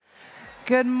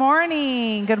Good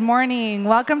morning. Good morning.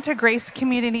 Welcome to Grace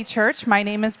Community Church. My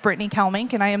name is Brittany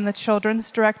Kelmink, and I am the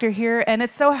children's director here. And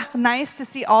it's so nice to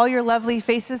see all your lovely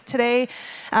faces today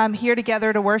here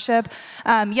together to worship.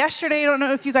 Yesterday, I don't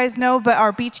know if you guys know, but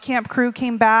our beach camp crew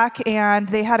came back, and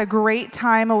they had a great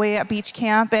time away at beach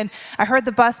camp. And I heard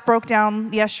the bus broke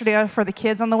down yesterday for the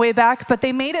kids on the way back, but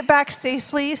they made it back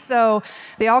safely, so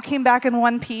they all came back in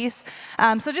one piece.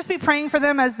 So just be praying for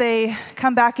them as they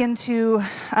come back into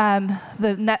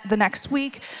the next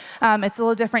week. It's a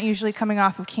little different usually coming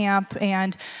off of camp,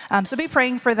 and so be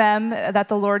praying for them that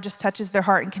the Lord just touches their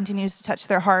heart and continues to touch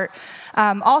their heart.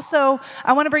 Also,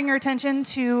 I want to bring your attention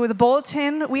to the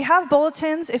bulletin. We have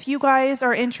bulletins. If you guys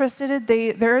are interested,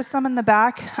 there is some in the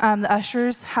back. The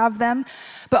ushers have them.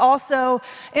 But also,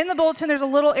 in the bulletin, there's a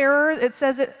little error. It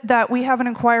says that we have an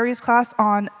inquiries class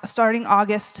on starting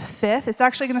August 5th. It's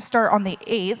actually going to start on the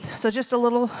 8th, so just a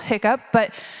little hiccup.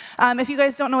 But if you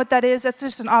guys don't know what that is, that's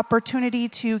just an opportunity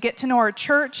to get to know our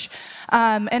church.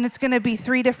 And it's going to be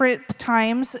 3 different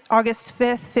times, August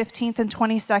 5th, 15th, and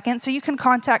 22nd. So you can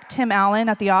contact Tim Allen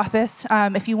at the office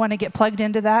if you want to get plugged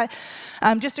into that.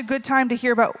 Just a good time to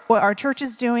hear about what our church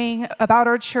is doing, about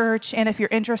our church, and if you're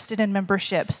interested in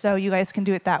membership. So you guys can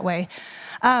do it that way.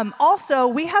 Also,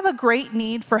 we have a great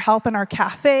need for help in our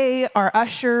cafe, our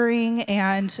ushering,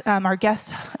 and our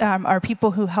guests, our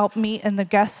people who help meet and the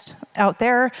guests out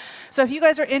there. So if you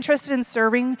guys are interested in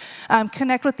serving,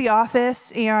 connect with the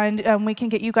office, and we can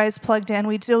get you guys plugged in.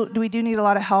 We do need a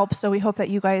lot of help, so we hope that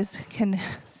you guys can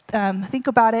think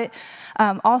about it.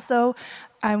 Also,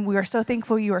 we are so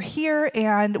thankful you are here,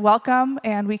 and welcome,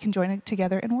 and we can join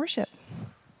together in worship.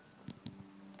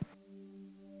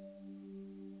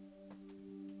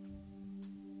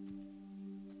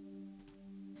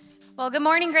 Well, good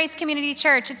morning, Grace Community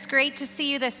Church. It's great to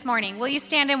see you this morning. Will you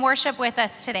stand and worship with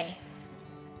us today?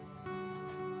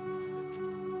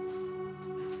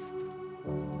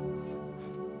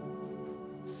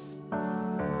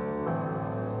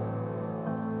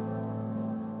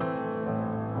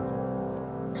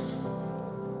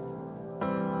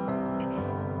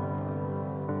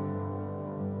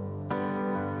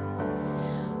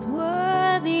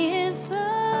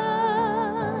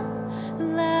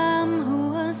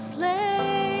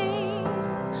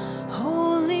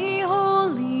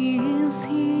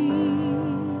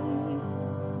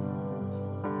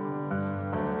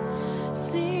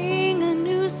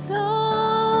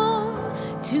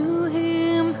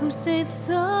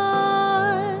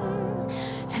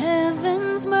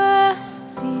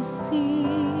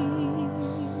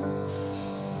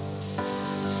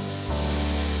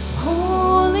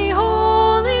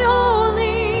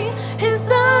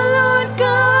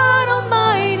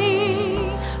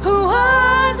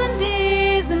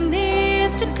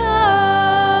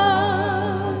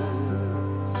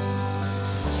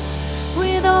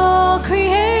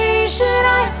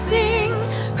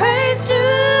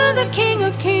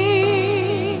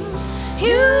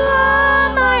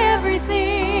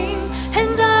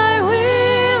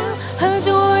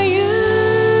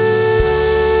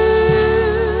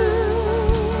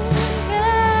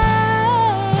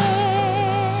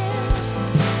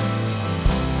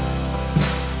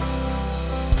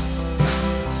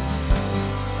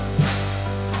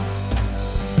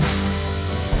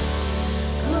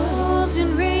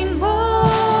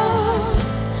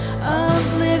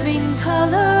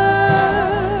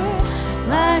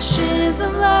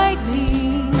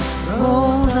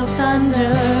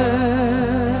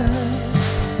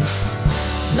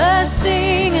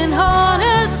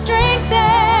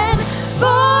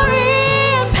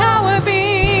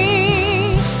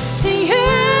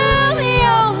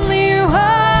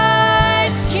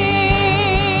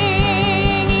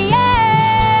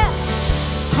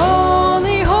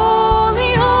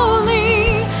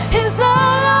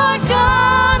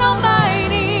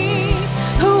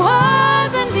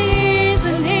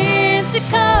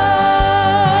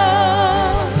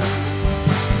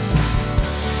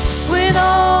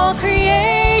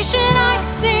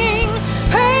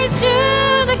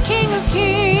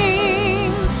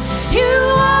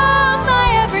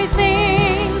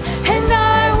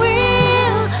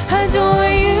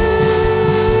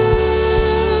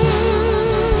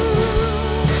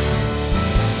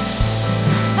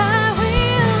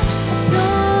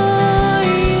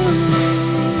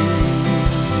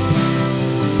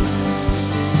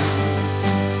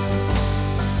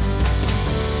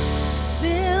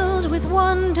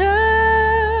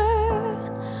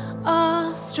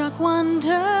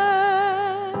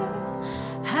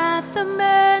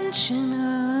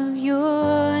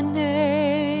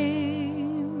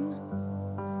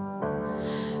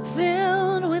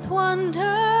 Filled with wonder,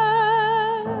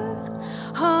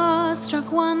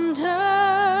 awestruck wonder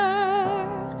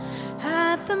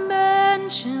at the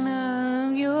mention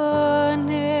of your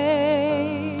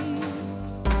name.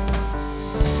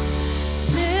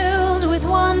 Filled with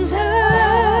wonder,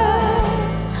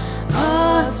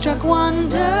 awestruck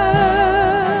wonder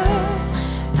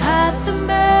at the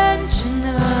mention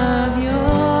of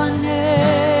your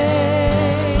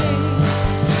name.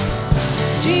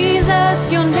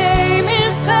 Jesus, your name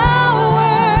is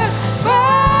power,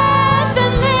 breath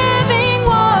and living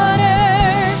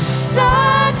water,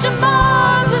 such a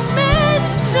marvelous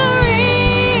mystery.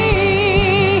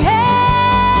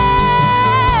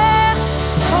 Yeah.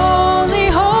 Holy,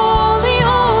 holy,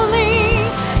 holy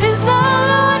is the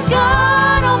Lord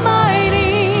God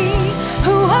Almighty,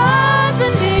 who was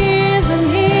and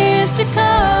is to come.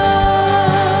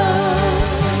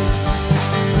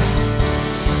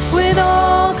 With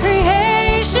all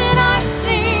creation I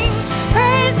sing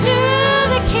praise to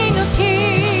the King of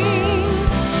Kings.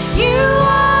 You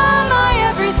are my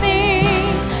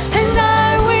everything, and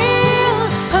I will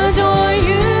adore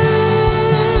you.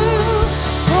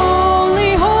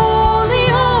 Holy, holy,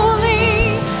 holy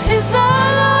is the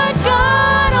Lord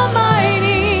God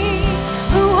Almighty,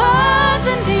 who was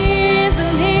and is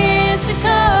to come.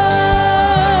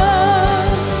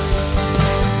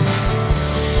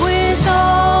 With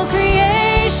all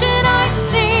creation I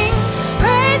sing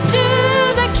praise to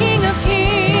the King of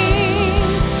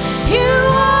Kings. You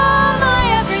are my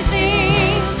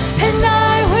everything, and I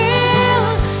will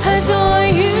adore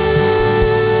you.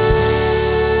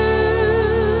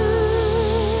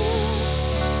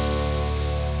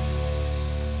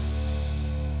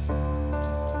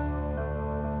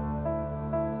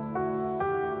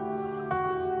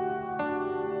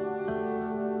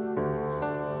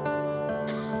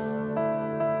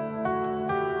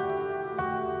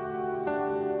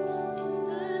 In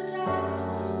the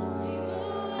darkness we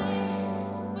were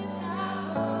waiting, without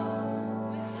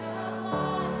hope, without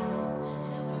light,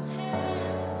 till from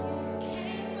heaven you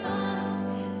came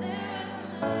running. There was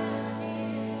mercy in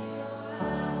your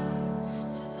eyes,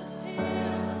 to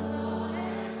fulfill the law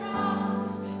and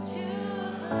prophets. To a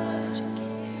virgin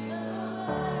came the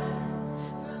word,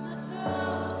 from a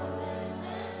throne of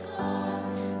endless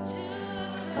glory to a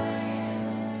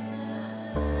grave in the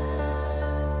dirt.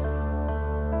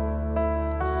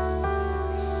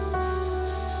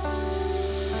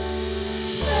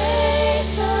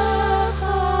 Praise the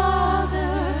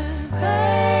Father,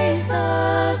 praise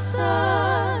the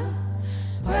Son,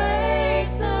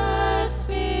 praise the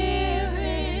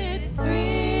Spirit,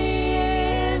 three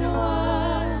in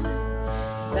one.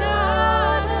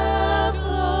 God of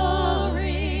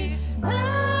glory,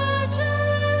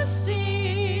 majesty,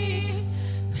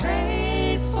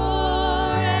 praise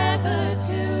forever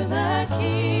to the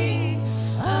King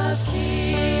of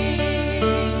Kings.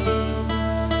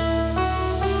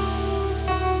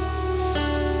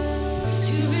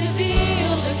 To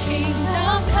reveal the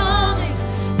kingdom coming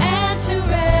and to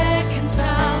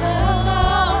reconcile the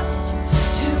lost,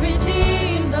 to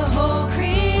redeem the whole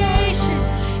creation.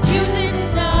 You did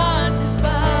not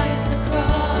despise the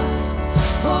cross,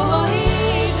 for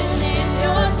even in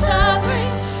your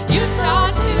suffering you saw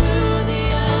to the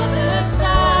other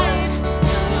side,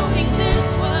 knowing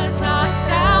this was our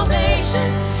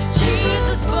salvation.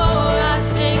 Jesus, for our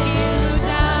sake you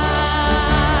died.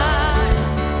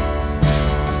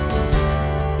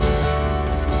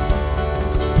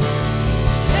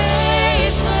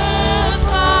 Praise the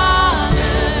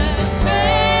Father,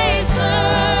 praise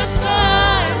the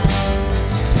Son,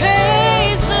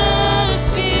 praise the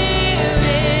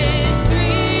Spirit,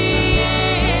 three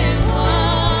in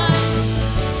one.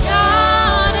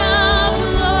 God of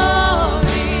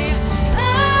glory,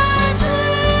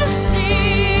 majesty,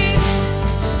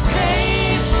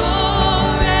 praise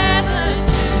forever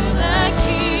to the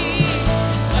King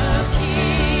of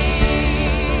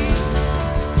Kings.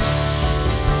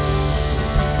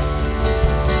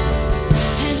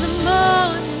 And the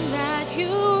morning that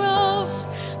you rose,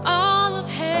 all of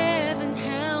heaven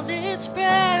held its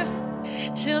breath,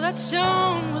 till that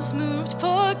stone was moved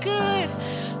for good.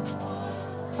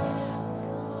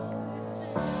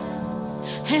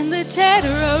 And the dead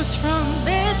rose from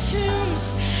their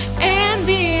tombs, and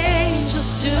the angels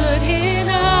stood in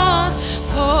awe,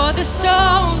 for the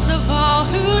souls of all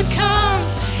who'd come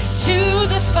to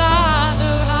the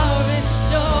Father are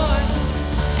restored.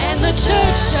 And the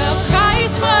church of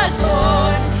Christ was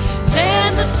born.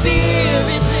 Then the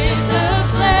Spirit lit the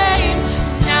flame.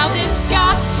 Now this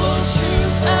gospel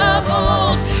truth of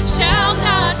old shall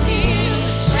not kneel,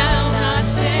 shall not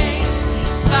faint.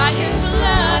 By His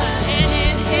blood and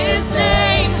in His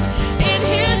name, in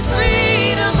His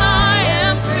freedom I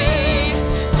am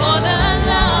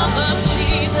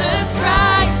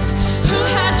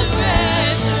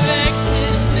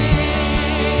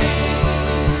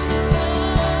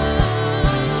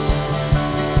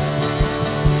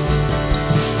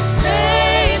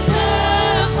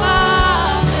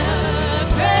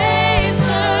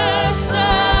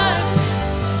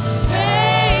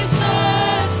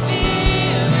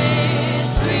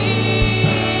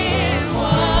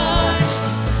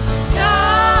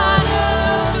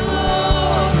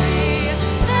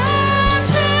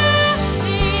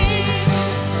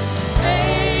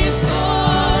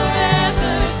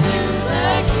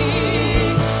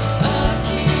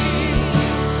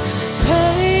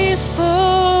is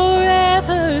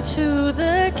forever to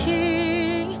the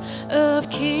King of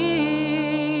Kings.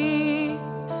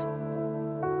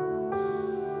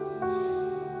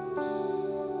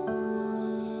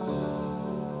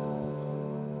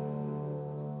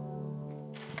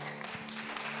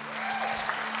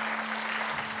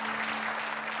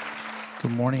 Good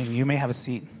morning. You may have a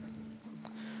seat.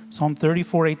 Psalm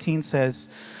 34:18 says,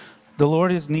 "The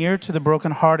Lord is near to the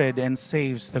brokenhearted and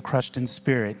saves the crushed in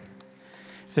spirit."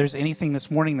 If there's anything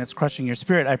this morning that's crushing your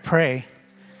spirit, I pray,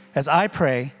 as I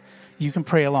pray, you can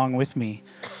pray along with me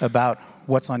about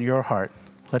what's on your heart.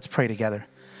 Let's pray together.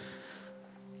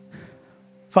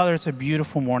 Father, it's a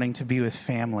beautiful morning to be with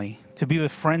family, to be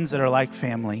with friends that are like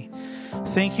family.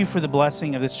 Thank you for the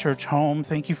blessing of this church home.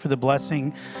 Thank you for the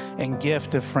blessing and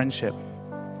gift of friendship.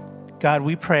 God,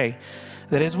 we pray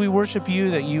that as we worship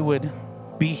you, that you would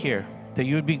be here, that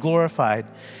you would be glorified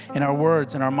in our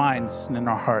words, in our minds, and in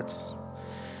our hearts.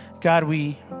 God,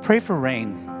 we pray for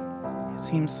rain. It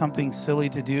seems something silly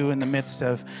to do in the midst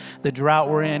of the drought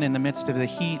we're in the midst of the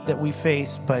heat that we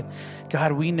face, but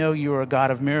God, we know you are a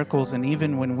God of miracles, and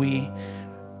even when we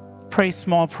pray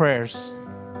small prayers,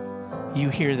 you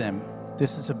hear them.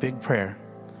 This is a big prayer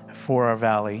for our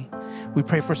valley. We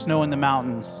pray for snow in the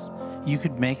mountains. You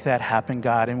could make that happen,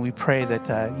 God, and we pray that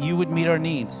you would meet our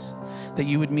needs, that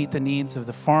you would meet the needs of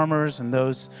the farmers and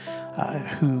those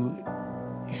who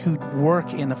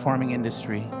work in the farming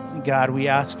industry. God, we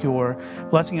ask your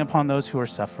blessing upon those who are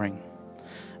suffering.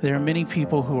 There are many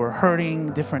people who are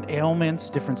hurting, different ailments,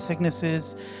 different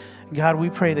sicknesses. God, we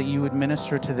pray that you would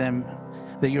minister to them,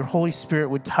 that your Holy Spirit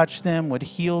would touch them, would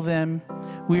heal them.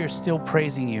 We are still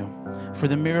praising you for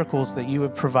the miracles that you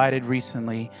have provided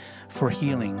recently for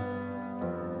healing.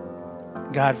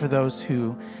 God, for those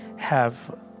who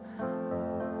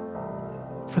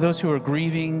are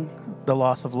grieving the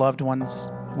loss of loved ones,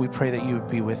 we pray that you would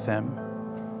be with them.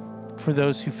 For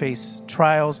those who face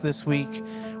trials this week,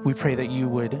 we pray that you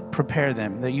would prepare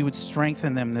them, that you would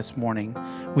strengthen them this morning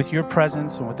with your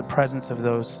presence and with the presence of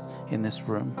those in this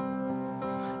room.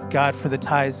 God, for the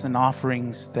tithes and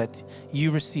offerings that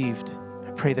you received,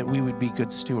 I pray that we would be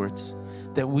good stewards,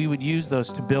 that we would use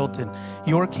those to build in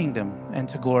your kingdom and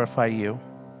to glorify you.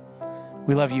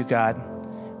 We love you, God.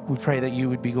 We pray that you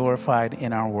would be glorified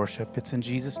in our worship. It's in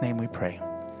Jesus' name we pray.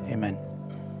 Amen.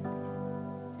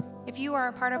 If you are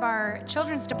a part of our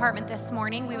children's department this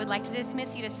morning, we would like to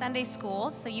dismiss you to Sunday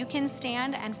school, so you can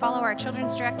stand and follow our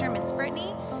children's director, Miss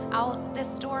Brittany, out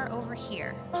this door over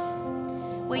here.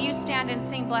 Will you stand and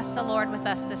sing Bless the Lord with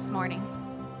us this morning?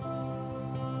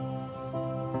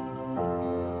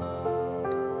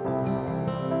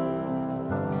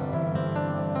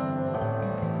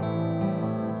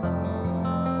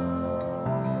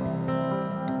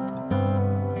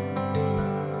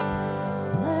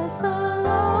 Bless the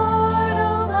Lord,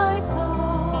 oh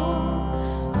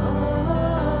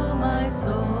my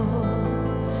soul,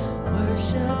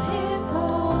 worship his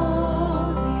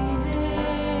holy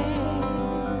name.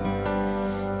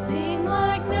 Sing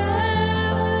like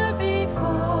never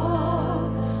before,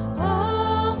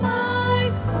 oh my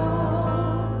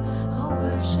soul, I'll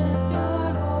worship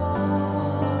your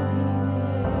holy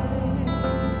name.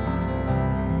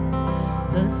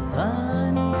 The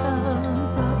sun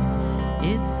comes up,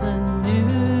 it's a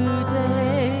new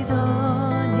day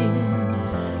dawning.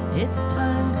 It's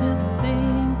time to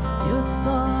sing your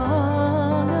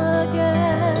song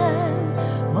again.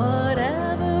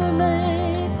 Whatever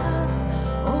may pass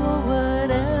or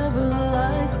whatever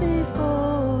lies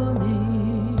before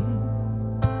me,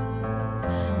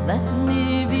 let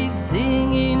me be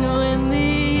singing when the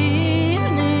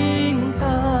evening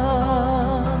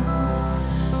comes.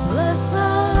 Bless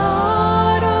the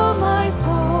Lord, oh my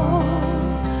soul,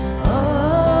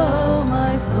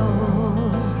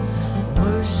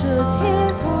 worship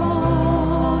his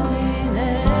holy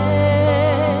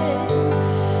name.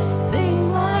 Sing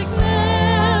like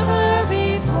never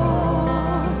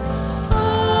before,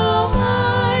 oh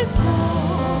my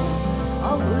soul,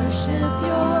 I'll worship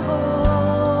your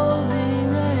holy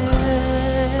name.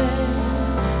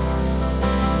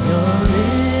 You're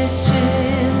rich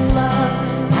in love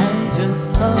and you're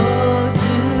slow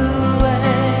to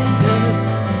anger.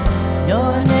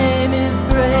 Your name is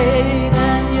great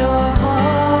and your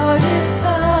heart is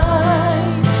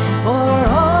kind. For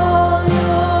all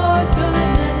your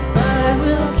goodness I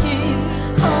will keep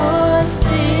on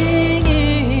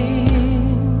singing.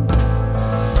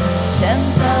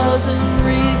 10,000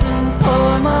 reasons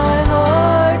for my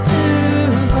heart to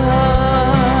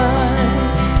find.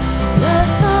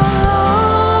 Bless the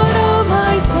Lord, oh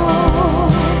my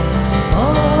soul,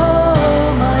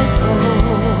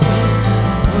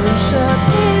 worship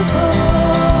his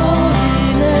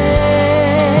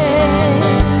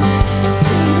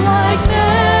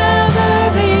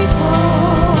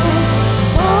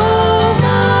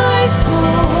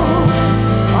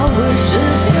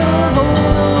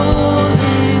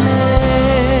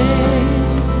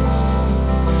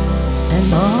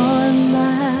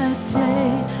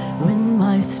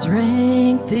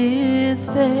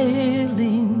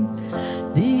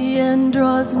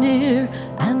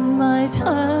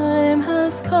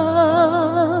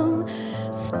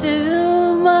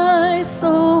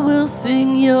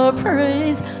your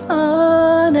praise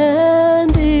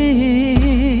unending.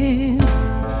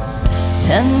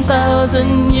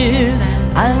 10,000 years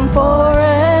and forevermore,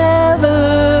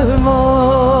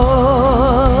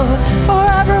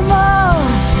 forevermore.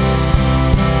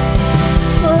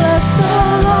 Bless the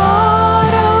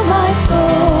Lord, oh my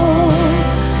soul,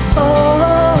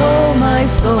 oh my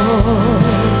soul.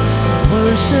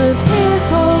 Worship His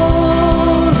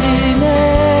holy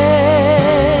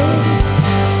name.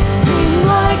 Sing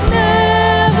like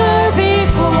never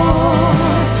before,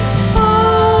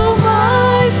 oh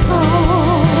my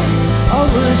soul. I'll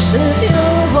worship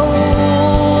Your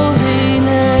holy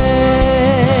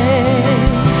name.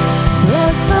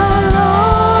 Bless the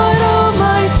Lord, oh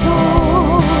my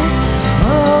soul,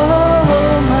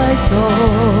 oh my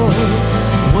soul.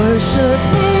 Worship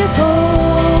His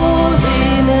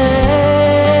holy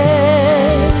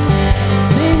name.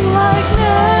 Sing like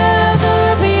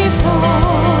never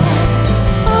before,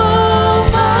 oh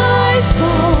my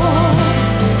soul.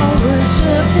 I'll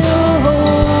worship Your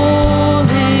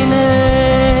holy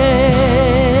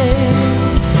name.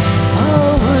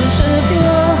 I'll worship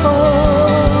Your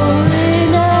holy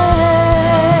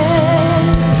name.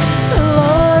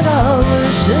 Lord, I'll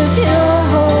worship Your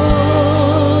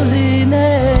holy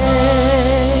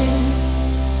name.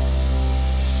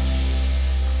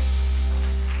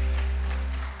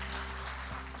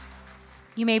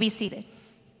 You may be seated.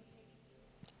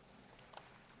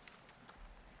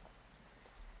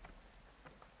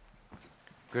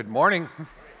 Good morning.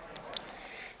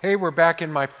 Hey, we're back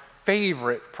in my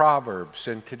favorite Proverbs,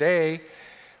 and today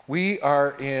we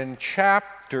are in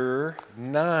chapter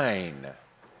 9.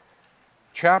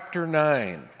 Chapter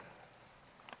 9.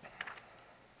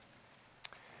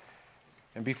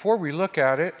 And before we look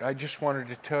at it, I just wanted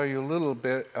to tell you a little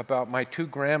bit about my two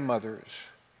grandmothers.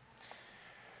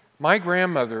 My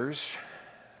grandmothers,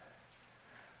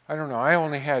 I don't know, I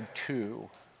only had two.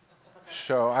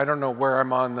 So I don't know where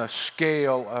I'm on the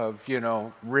scale of,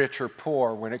 rich or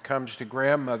poor when it comes to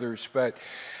grandmothers, but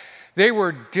they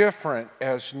were different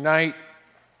as night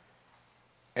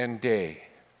and day.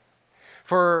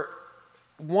 For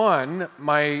one,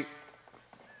 my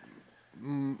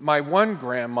one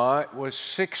grandma was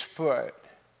 6 foot,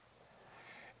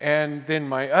 and then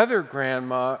my other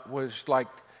grandma was like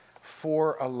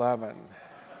 4'11".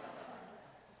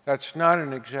 That's not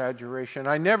an exaggeration.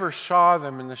 I never saw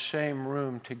them in the same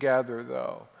room together,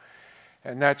 though.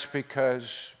 And that's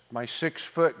because my 6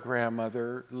 foot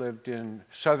grandmother lived in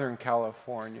Southern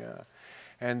California,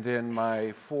 and then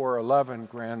my 4'11"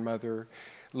 grandmother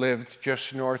lived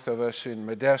just north of us in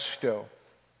Modesto.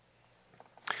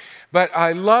 But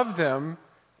I love them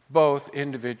both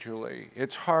individually.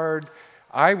 It's hard,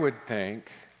 I would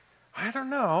think, I don't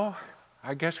know,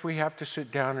 I guess we have to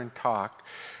sit down and talk.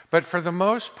 But for the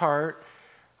most part,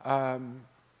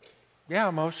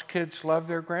 most kids love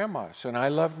their grandmas, and I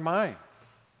loved mine.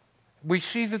 We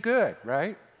see the good,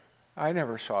 right? I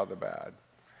never saw the bad.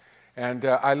 And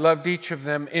I loved each of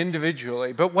them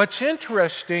individually. But what's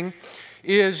interesting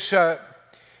is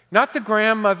not the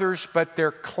grandmothers, but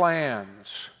their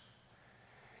clans.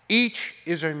 Each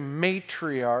is a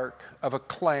matriarch of a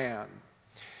clan.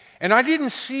 And I didn't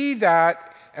see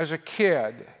that as a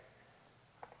kid.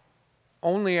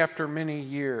 Only after many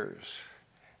years.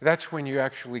 That's when you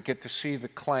actually get to see the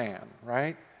clan,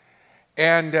 right?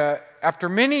 And after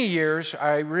many years,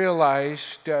 I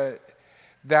realized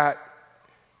that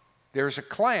there's a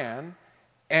clan,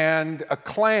 and a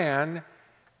clan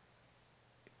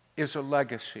is a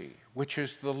legacy, which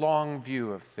is the long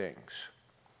view of things.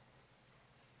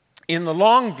 In the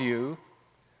long view,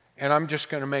 and I'm just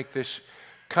going to make this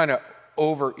kind of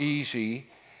over easy,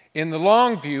 in the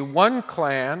long view, one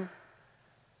clan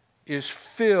is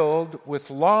filled with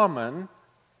lawmen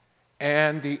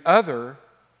and the other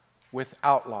with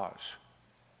outlaws.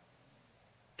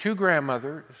 Two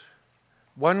grandmothers,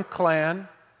 one clan,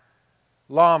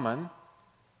 lawmen,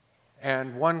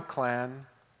 and one clan,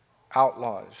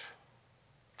 outlaws.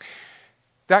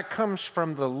 That comes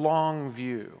from the long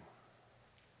view.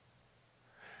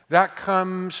 That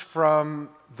comes from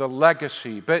the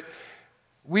legacy. But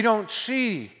we don't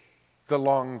see the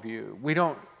long view. We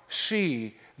don't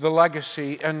see the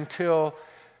legacy until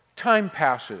time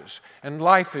passes and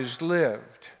life is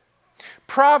lived.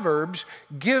 Proverbs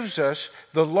gives us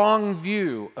the long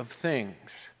view of things.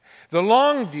 The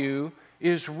long view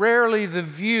is rarely the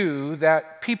view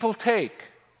that people take.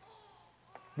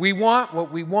 We want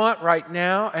what we want right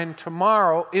now, and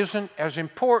tomorrow isn't as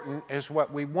important as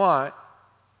what we want,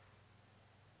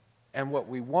 and what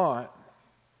we want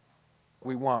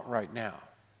right now.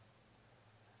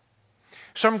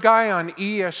 Some guy on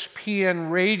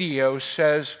ESPN radio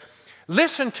says,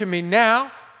 "Listen to me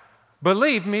now,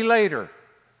 believe me later."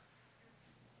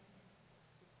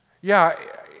 Yeah,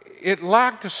 it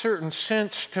lacked a certain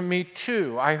sense to me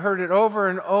too. I heard it over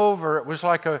and over. It was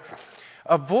like a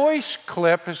voice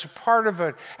clip as a part of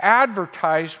an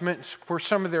advertisement for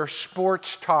some of their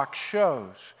sports talk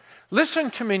shows. Listen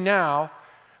to me now,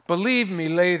 believe me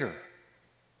later.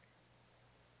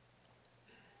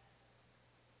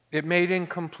 It made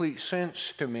incomplete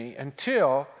sense to me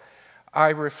until I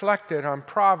reflected on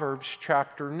Proverbs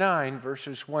chapter 9,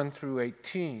 verses 1 through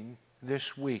 18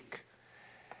 this week.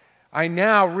 I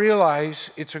now realize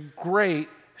it's a great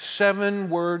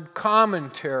 7-word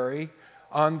commentary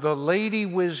on the Lady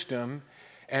Wisdom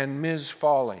and Ms.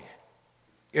 Folly.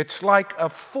 It's like a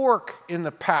fork in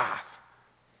the path.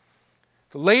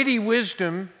 The Lady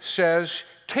Wisdom says,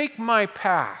 "Take my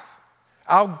path.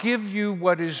 I'll give you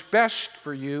what is best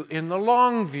for you in the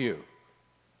long view."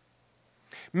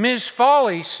 Ms.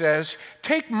 Folly says,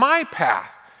 "Take my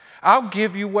path. I'll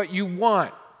give you what you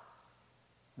want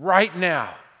right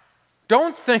now.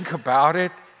 Don't think about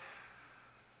it.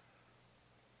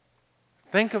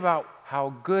 Think about how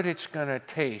good it's going to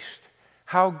taste,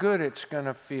 how good it's going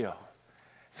to feel.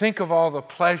 Think of all the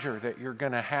pleasure that you're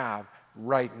going to have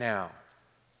right now."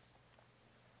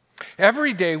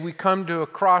 Every day we come to a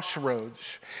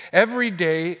crossroads. Every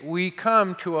day we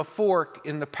come to a fork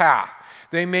in the path.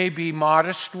 They may be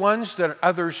modest ones that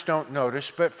others don't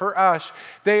notice, but for us,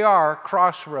 they are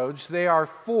crossroads. They are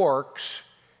forks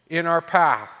in our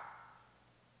path.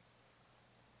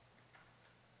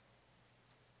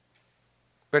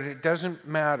 But it doesn't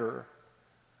matter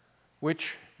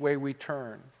which way we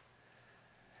turn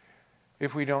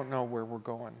if we don't know where we're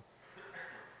going.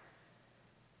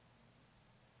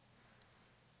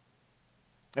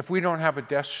 If we don't have a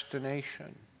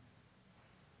destination.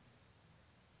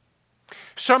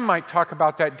 Some might talk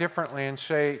about that differently and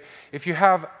say, if you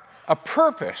have a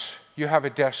purpose, you have a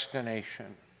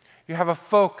destination. You have a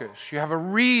focus. You have a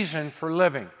reason for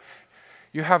living.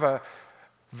 You have a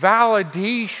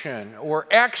validation or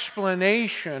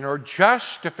explanation or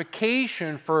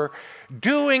justification for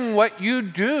doing what you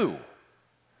do.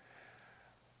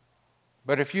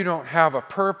 But if you don't have a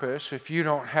purpose, if you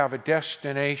don't have a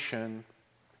destination,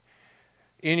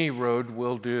 any road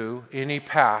will do, any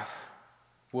path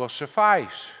will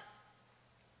suffice.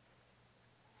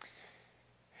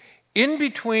 In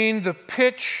between the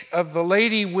pitch of the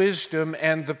Lady Wisdom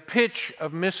and the pitch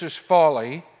of Mrs.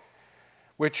 Folly,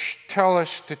 which tell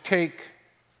us to take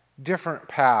different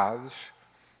paths,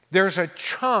 there's a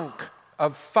chunk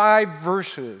of 5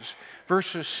 verses,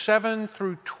 verses 7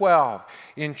 through 12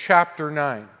 in chapter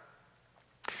 9.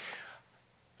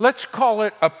 Let's call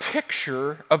it a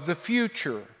picture of the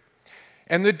future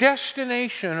and the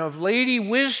destination of Lady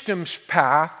Wisdom's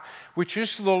path, which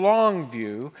is the long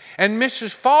view, and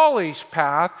Mrs. Folly's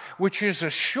path, which is a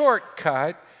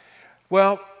shortcut.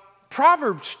 Well,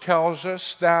 Proverbs tells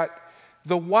us that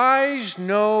the wise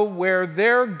know where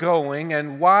they're going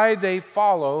and why they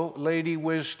follow Lady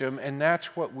Wisdom, and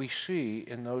that's what we see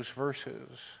in those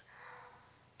verses.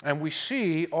 And we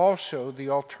see also the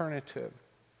alternative.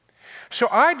 So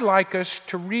I'd like us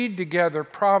to read together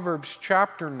Proverbs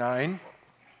chapter 9.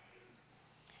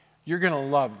 You're going to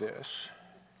love this.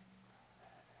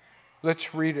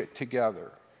 Let's read it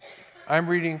together. I'm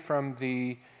reading from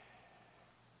the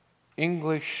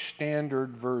English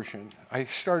Standard Version. I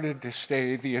started to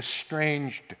say the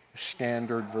estranged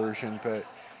Standard Version, but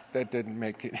that didn't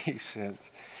make any sense.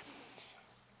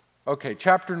 Okay,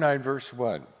 chapter 9, verse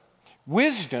 1.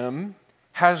 Wisdom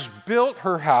has built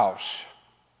her house.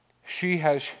 She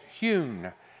has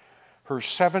hewn her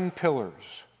 7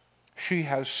 pillars. She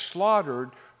has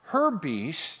slaughtered her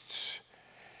beasts.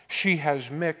 She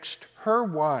has mixed her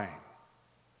wine.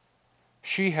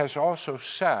 She has also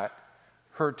set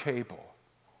her table.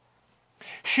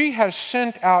 She has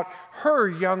sent out her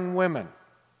young women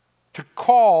to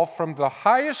call from the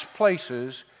highest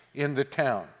places in the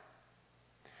town.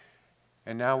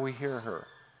 And now we hear her.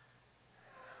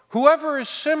 Whoever is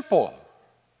simple,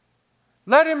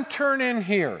 let him turn in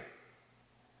here.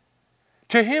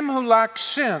 To him who lacks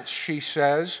sense, she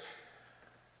says,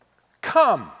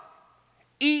 come,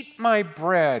 eat my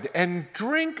bread and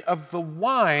drink of the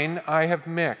wine I have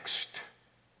mixed.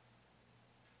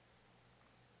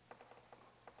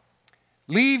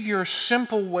 Leave your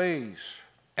simple ways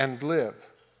and live,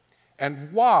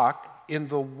 and walk in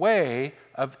the way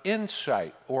of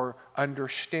insight or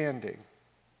understanding.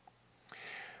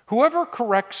 Whoever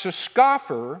corrects a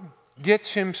scoffer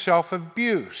gets himself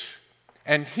abuse,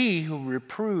 and he who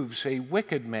reproves a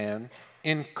wicked man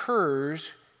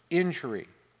incurs injury.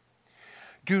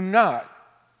 Do not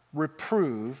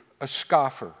reprove a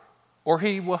scoffer, or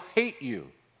he will hate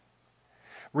you.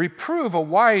 Reprove a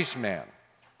wise man,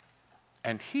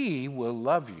 and he will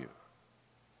love you.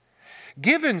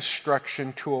 Give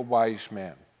instruction to a wise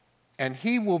man, and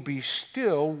he will be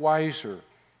still wiser.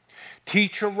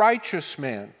 Teach a righteous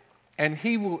man, and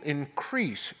he will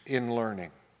increase in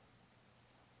learning.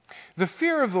 The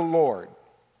fear of the Lord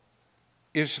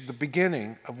is the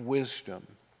beginning of wisdom,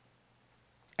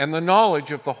 and the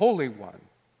knowledge of the Holy One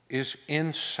is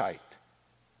insight.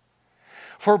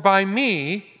 For by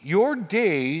me your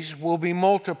days will be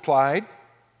multiplied,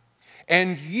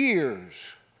 and years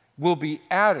will be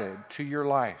added to your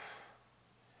life.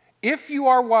 If you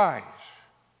are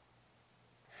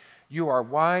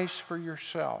wise for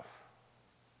yourself.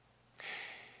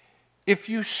 If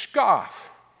you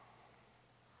scoff,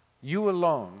 you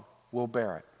alone will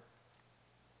bear it.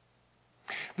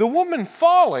 The woman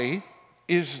folly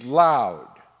is loud.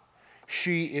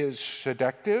 She is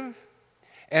seductive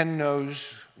and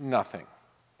knows nothing.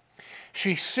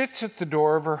 She sits at the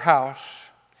door of her house.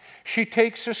 She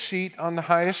takes a seat on the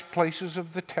highest places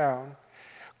of the town,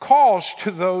 calls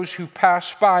to those who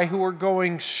pass by who are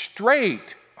going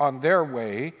straight on their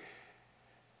way.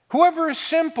 Whoever is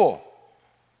simple,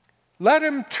 let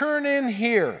him turn in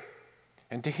here.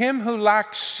 And to him who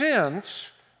lacks sense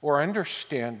or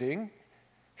understanding,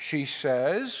 she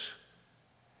says,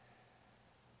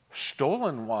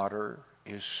 stolen water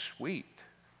is sweet,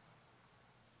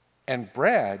 and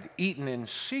bread eaten in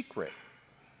secret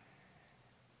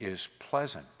is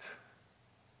pleasant.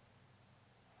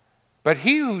 But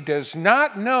he who does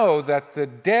not know that the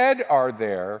dead are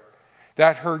there,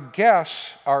 that her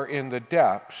guests are in the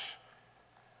depths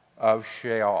of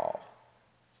Sheol.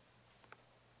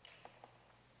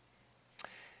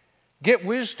 Get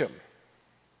wisdom.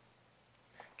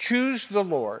 Choose the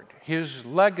Lord. His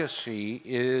legacy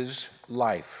is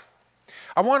life.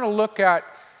 I want to look at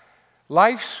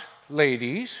life's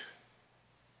ladies,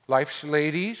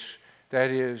 that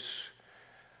is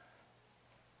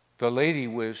the Lady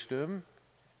Wisdom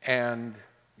and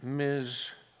Ms.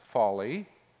 Folly.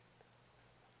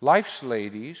 Life's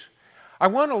ladies. I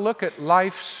want to look at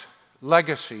life's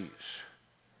legacies,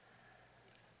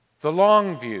 the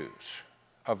long views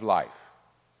of life.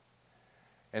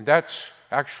 And that's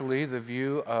actually the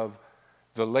view of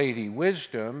the Lady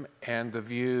Wisdom and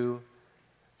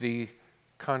the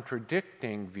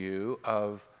contradicting view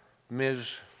of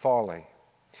Ms. Folly.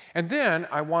 And then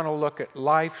I want to look at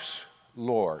life's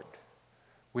Lord.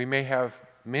 We may have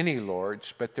many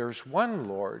lords, but there's one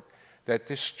Lord that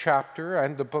this chapter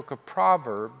and the book of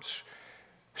Proverbs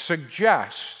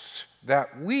suggests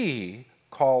that we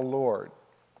call Lord.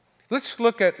 Let's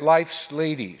look at life's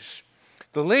ladies.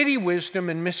 The Lady Wisdom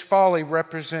and Miss Folly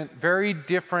represent very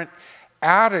different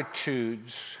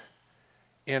attitudes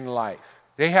in life.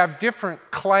 They have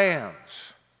different clans.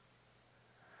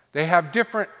 They have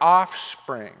different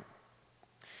offspring.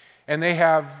 And they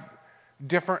have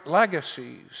different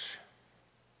legacies.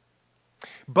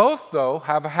 Both, though,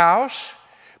 have a house.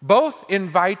 Both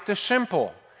invite the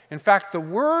simple. In fact, the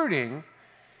wording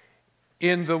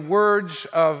in the words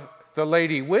of the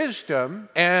Lady Wisdom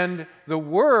and the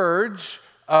words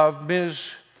of Ms.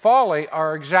 Folly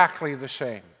are exactly the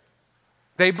same.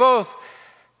 They both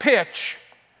pitch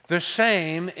the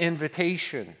same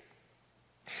invitation.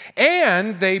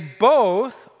 And they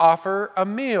both offer a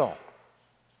meal.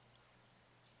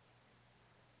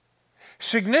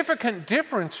 Significant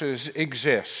differences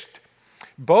exist.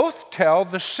 Both tell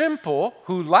the simple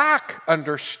who lack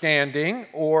understanding,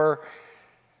 or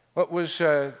what was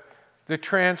the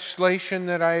translation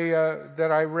that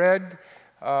I read?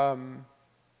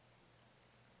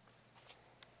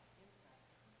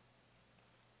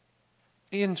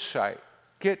 Insight.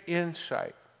 Get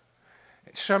insight.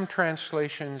 Some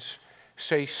translations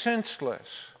say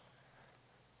senseless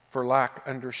for lack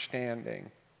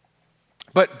understanding.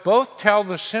 But both tell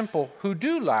the simple who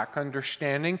do lack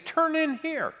understanding, turn in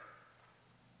here.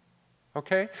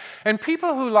 Okay? And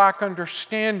people who lack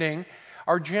understanding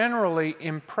are generally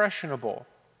impressionable.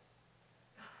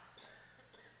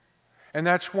 And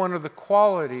that's one of the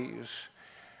qualities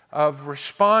of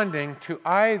responding to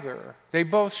either. They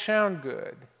both sound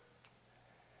good.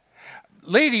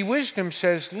 Lady Wisdom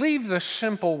says, leave the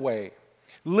simple way.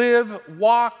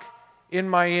 Walk in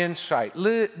my insight.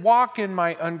 Walk in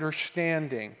my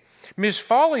understanding. Ms.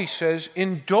 Folly says,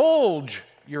 indulge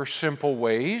your simple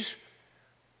ways,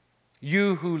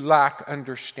 you who lack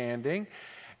understanding.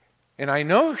 And I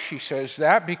know she says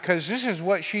that because this is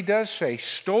what she does say.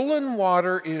 Stolen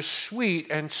water is sweet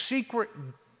and secret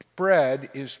bread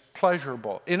is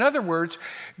pleasurable. In other words,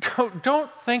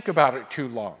 don't think about it too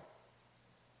long.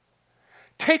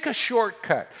 Take a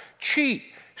shortcut, cheat,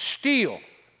 steal.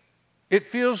 It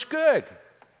feels good.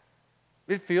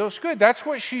 It feels good. That's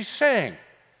what she's saying.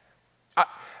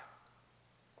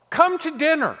 Come to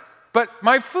dinner, but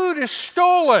my food is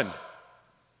stolen.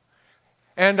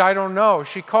 And I don't know,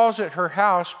 she calls it her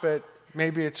house, but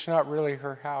maybe it's not really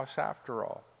her house after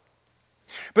all.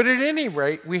 But at any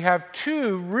rate, we have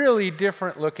two really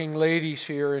different looking ladies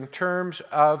here in terms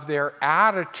of their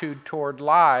attitude toward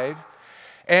life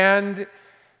and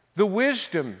the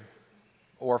wisdom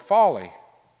or folly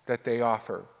that they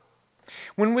offer.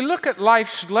 When we look at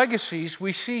life's legacies,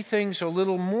 we see things a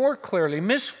little more clearly.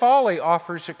 Miss Folly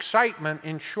offers excitement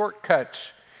in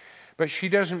shortcuts, but she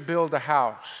doesn't build a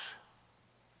house.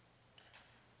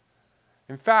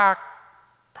 In fact,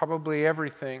 probably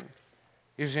everything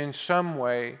is in some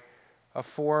way a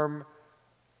form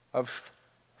of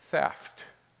theft,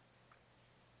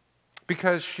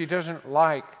 because she doesn't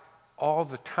like all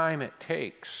the time it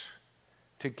takes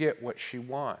to get what she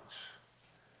wants.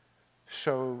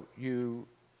 So you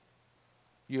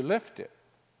lift it,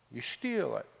 you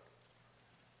steal it,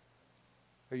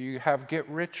 or you have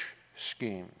get-rich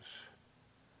schemes,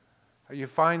 or you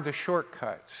find the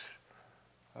shortcuts.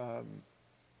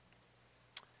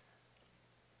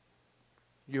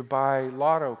 You buy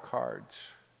lotto cards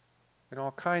and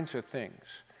all kinds of things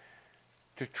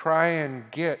to try and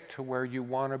get to where you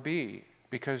want to be.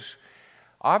 Because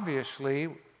obviously,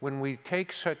 when we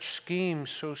take such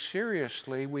schemes so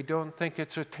seriously, we don't think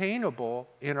it's attainable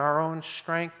in our own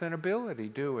strength and ability,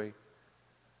 do we?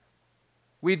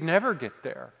 We'd never get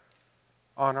there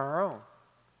on our own.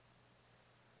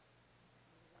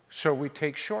 So we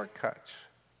take shortcuts.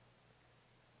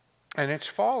 And it's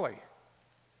folly.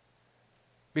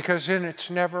 Because then it's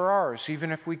never ours, even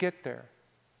if we get there.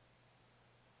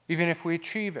 Even if we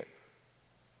achieve it.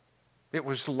 It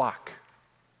was luck.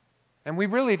 And we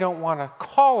really don't want to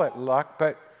call it luck,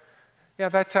 but yeah,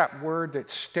 that's that word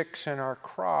that sticks in our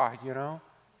craw, you know?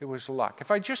 It was luck.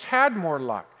 If I just had more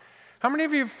luck. How many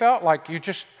of you felt like you're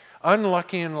just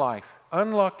unlucky in life,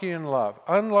 unlucky in love,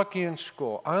 unlucky in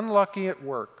school, unlucky at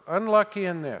work, unlucky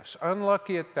in this,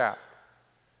 unlucky at that?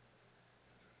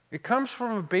 It comes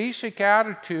from a basic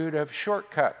attitude of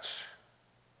shortcuts,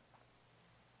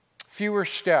 fewer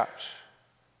steps.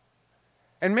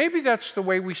 And maybe that's the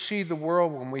way we see the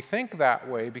world when we think that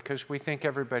way, because we think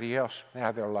everybody else,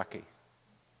 they're lucky.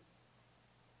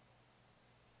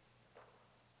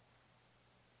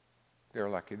 They're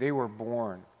lucky. They were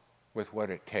born with what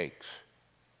it takes.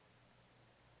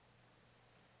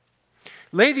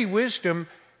 Lady Wisdom,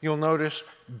 you'll notice,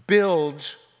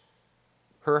 builds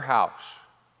her house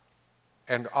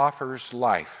and offers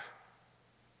life.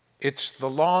 It's the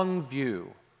long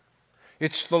view.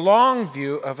 It's the long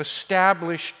view of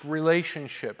established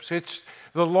relationships. It's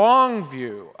the long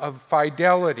view of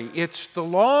fidelity. It's the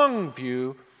long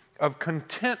view of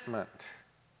contentment.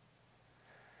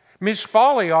 Miss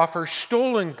Folly offers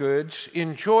stolen goods,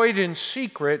 enjoyed in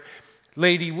secret.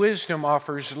 Lady Wisdom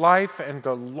offers life and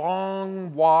a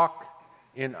long walk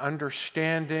in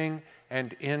understanding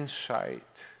and insight.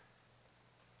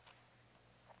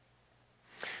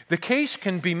 The case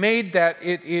can be made that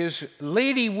it is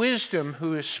Lady Wisdom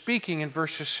who is speaking in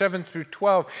verses 7 through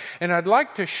 12. And I'd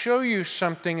like to show you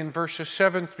something in verses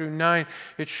 7 through 9.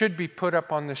 It should be put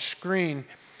up on the screen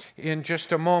in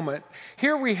just a moment.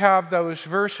 Here we have those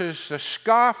verses, the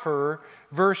scoffer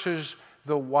versus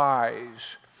the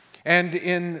wise. And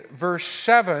in verse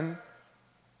 7,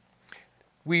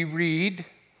 we read,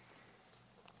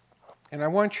 and I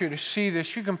want you to see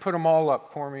this. You can put them all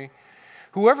up for me.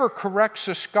 Whoever corrects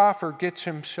a scoffer gets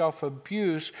himself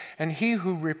abuse, and he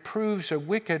who reproves a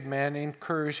wicked man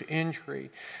incurs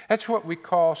injury. That's what we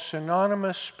call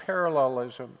synonymous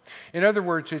parallelism. In other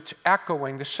words, it's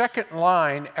echoing. The second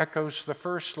line echoes the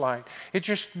first line. It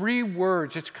just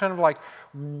rewords. It's kind of like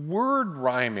word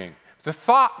rhyming, the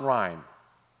thought rhyme.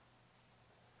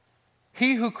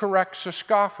 He who corrects a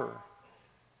scoffer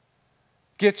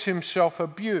gets himself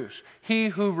abuse. He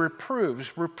who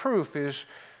reproves, reproof is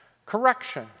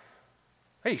correction.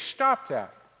 Hey, stop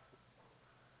that.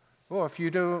 Well, if you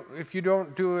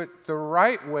don't do it the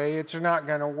right way, it's not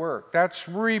going to work. That's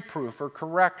reproof or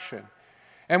correction.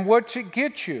 And what's it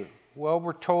get you? Well,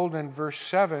 we're told in verse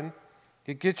 7,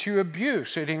 it gets you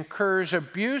abuse. It incurs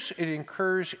abuse. It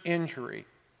incurs injury.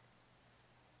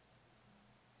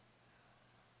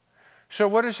 So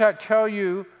what does that tell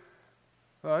you?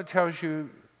 Well, it tells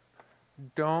you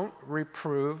don't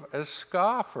reprove a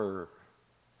scoffer.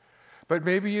 But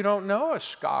maybe you don't know a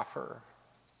scoffer.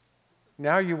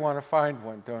 Now you want to find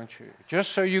one, don't you?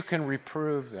 Just so you can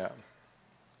reprove them.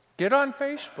 Get on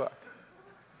Facebook.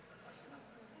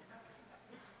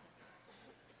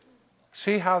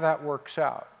 See how that works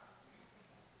out.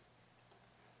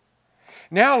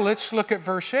 Now let's look at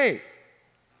verse 8.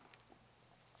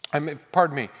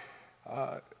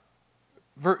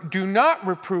 Do not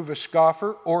reprove a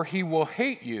scoffer, or he will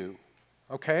hate you.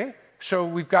 Okay? So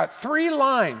we've got 3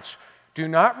 lines. Do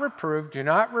not reprove, do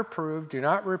not reprove, do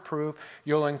not reprove.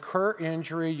 You'll incur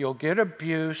injury, you'll get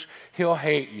abuse, he'll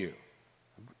hate you.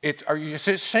 Is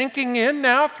it sinking in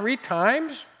now 3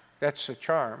 times? That's the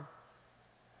charm.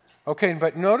 Okay,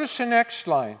 but notice the next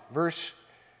line, verse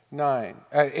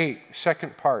 8,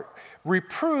 second part.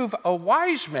 Reprove a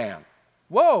wise man.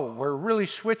 Whoa, we're really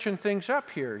switching things up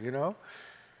here, you know.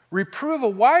 Reprove a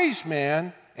wise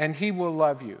man, and he will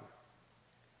love you.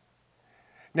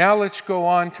 Now let's go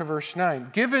on to verse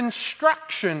 9. Give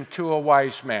instruction to a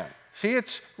wise man. See,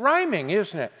 it's rhyming,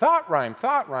 isn't it? Thought rhyme,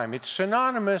 thought rhyme. It's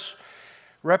synonymous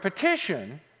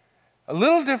repetition, a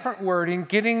little different wording,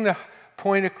 getting the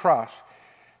point across.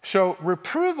 So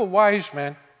reprove a wise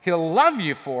man, he'll love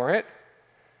you for it.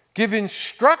 Give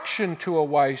instruction to a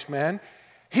wise man,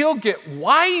 he'll get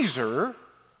wiser.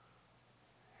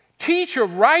 Teach a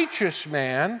righteous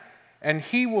man, and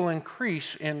he will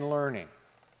increase in learning.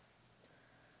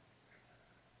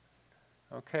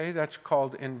 Okay, that's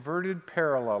called inverted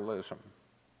parallelism.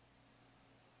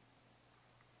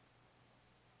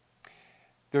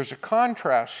 There's a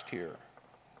contrast here.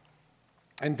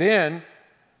 And then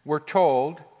we're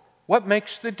told what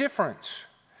makes the difference.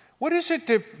 What is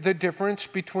the difference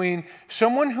between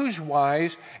someone who's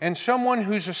wise and someone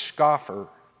who's a scoffer?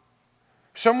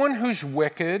 Someone who's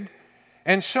wicked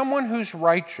and someone who's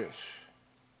righteous?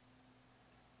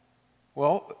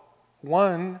 Well,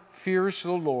 one fears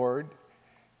the Lord,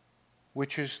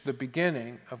 which is the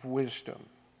beginning of wisdom.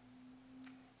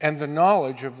 And the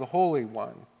knowledge of the Holy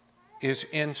One is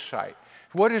insight.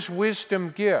 What does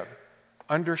wisdom give?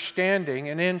 Understanding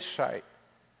and insight.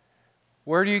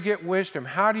 Where do you get wisdom?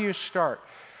 How do you start?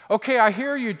 Okay, I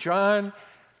hear you, John.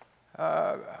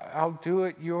 I'll do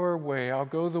it your way. I'll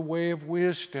go the way of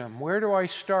wisdom. Where do I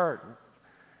start?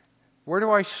 Where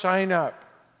do I sign up?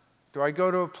 Do I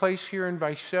go to a place here in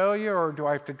Visalia, or do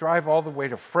I have to drive all the way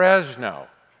to Fresno?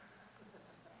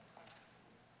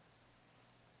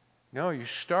 No, you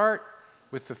start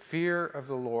with the fear of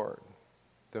the Lord.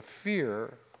 The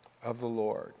fear of the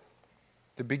Lord.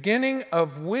 The beginning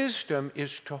of wisdom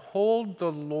is to hold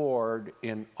the Lord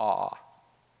in awe.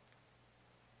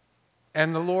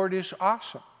 And the Lord is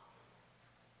awesome.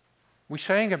 We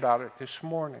sang about it this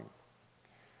morning.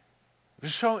 It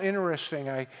was so interesting.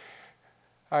 I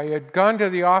had gone to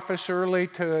the office early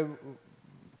to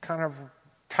kind of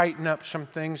tighten up some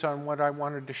things on what I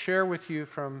wanted to share with you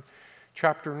from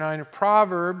chapter 9 of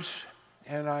Proverbs.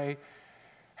 And I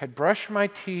had brushed my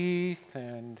teeth,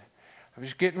 and I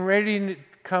was getting ready to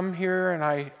come here, and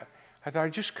I thought I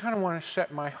just kind of want to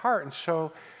set my heart. And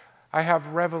so I have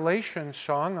Revelation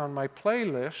song on my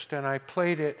playlist, and I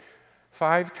played it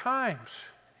 5 times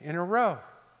in a row.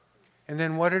 And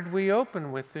then what did we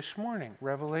open with this morning?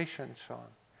 Revelation song.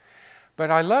 But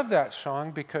I love that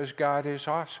song because God is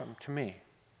awesome to me.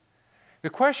 The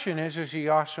question is he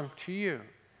awesome to you?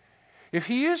 If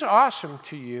he is awesome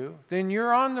to you, then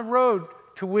you're on the road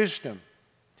to wisdom.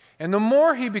 And the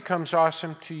more he becomes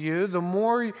awesome to you, the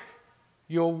more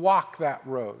you'll walk that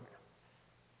road.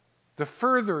 The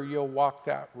further you'll walk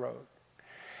that road.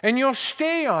 And you'll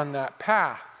stay on that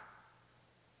path.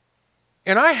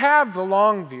 And I have the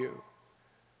long view.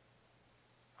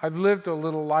 I've lived a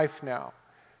little life now.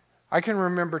 I can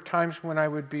remember times when I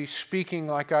would be speaking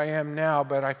like I am now,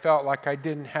 but I felt like I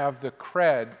didn't have the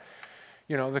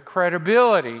the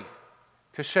credibility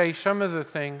to say some of the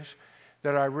things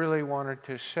that I really wanted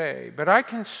to say. But I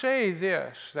can say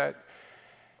this, that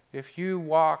if you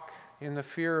walk in the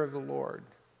fear of the Lord,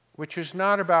 which is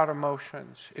not about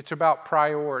emotions, it's about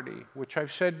priority, which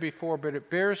I've said before, but it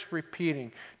bears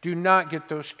repeating. Do not get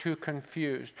those two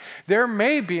confused. There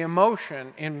may be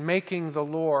emotion in making the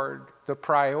Lord the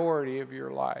priority of your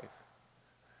life.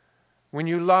 When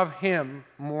you love him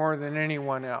more than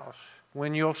anyone else.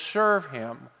 When you'll serve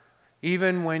him,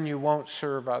 even when you won't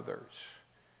serve others.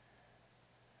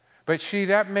 But see,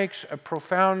 that makes a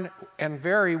profound and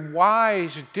very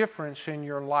wise difference in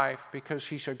your life, because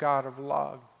he's a God of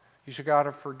love. He's a God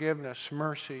of forgiveness,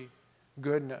 mercy,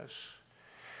 goodness.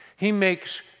 He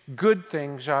makes good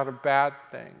things out of bad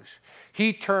things.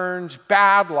 He turns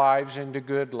bad lives into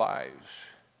good lives.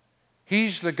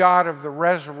 He's the God of the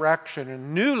resurrection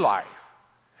and new life.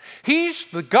 He's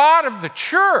the God of the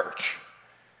church.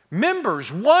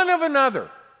 members one of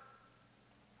another.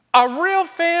 A real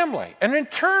family, an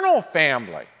eternal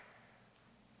family.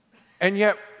 And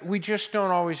yet, we just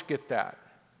don't always get that.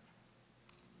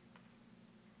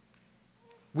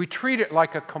 We treat it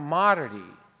like a commodity.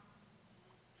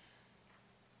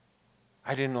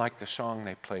 I didn't like the song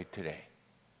they played today.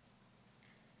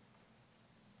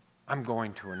 I'm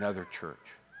going to another church.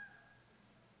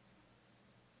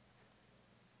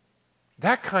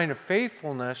 That kind of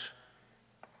faithfulness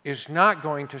is not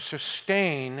going to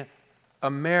sustain a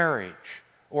marriage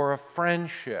or a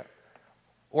friendship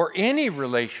or any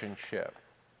relationship.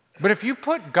 But if you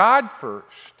put God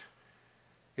first,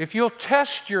 if you'll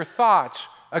test your thoughts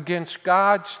against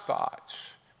God's thoughts,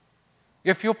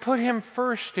 if you'll put Him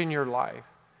first in your life,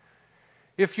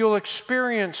 if you'll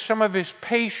experience some of His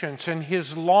patience and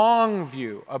His long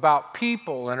view about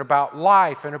people and about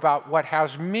life and about what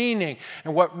has meaning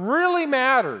and what really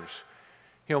matters,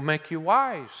 He'll make you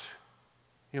wise.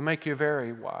 He'll make you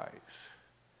very wise.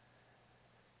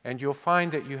 And you'll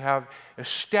find that you have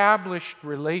established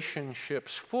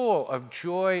relationships full of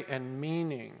joy and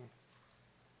meaning.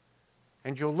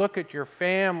 And you'll look at your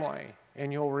family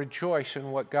and you'll rejoice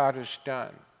in what God has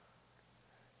done.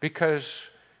 Because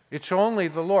it's only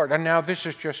the Lord, and now this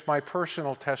is just my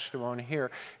personal testimony here,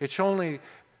 it's only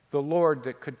the Lord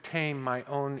that could tame my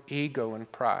own ego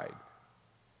and pride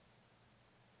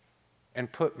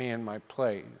and put me in my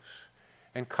place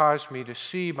and cause me to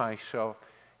see myself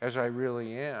as I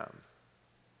really am.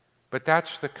 But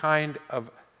that's the kind of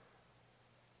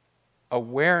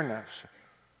awareness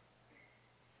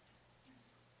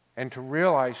and to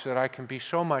realize that I can be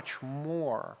so much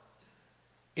more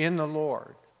in the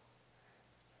Lord.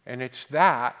 And it's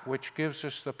that which gives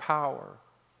us the power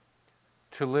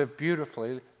to live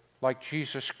beautifully like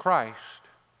Jesus Christ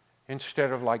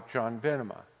instead of like John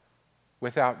Venema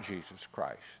without Jesus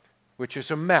Christ, which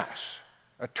is a mess,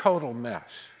 a total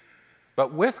mess.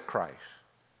 But with Christ,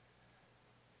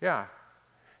 yeah,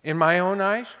 in my own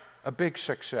eyes, a big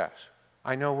success.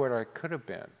 I know where I could have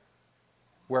been,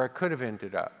 where I could have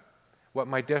ended up, what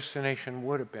my destination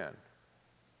would have been.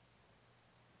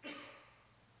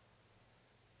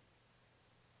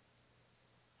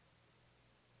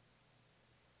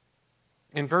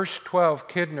 In verse 12,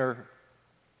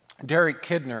 Derek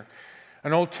Kidner,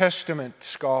 an Old Testament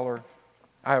scholar,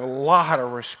 I have a lot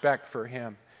of respect for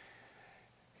him.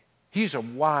 He's a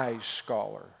wise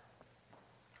scholar.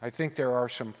 I think there are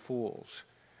some fools.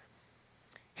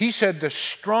 He said the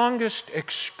strongest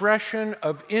expression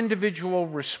of individual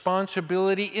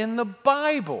responsibility in the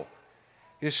Bible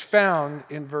is found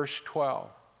in verse 12.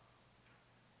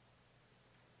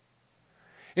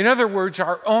 In other words,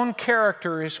 our own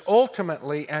character is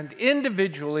ultimately and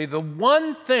individually the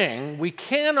one thing we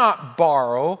cannot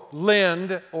borrow,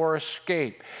 lend, or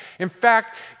escape. In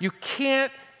fact, you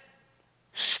can't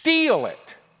steal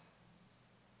it.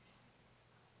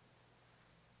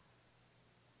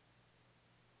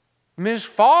 Ms.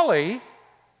 Folly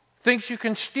thinks you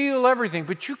can steal everything,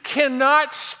 but you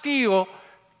cannot steal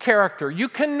character. You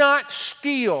cannot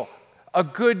steal a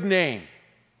good name.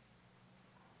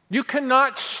 You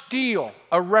cannot steal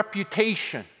a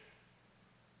reputation.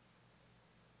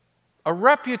 A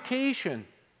reputation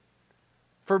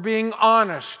for being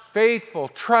honest, faithful,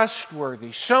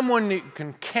 trustworthy, someone that you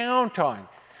can count on,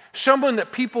 someone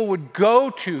that people would go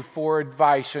to for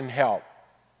advice and help.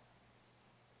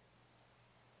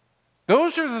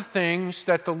 Those are the things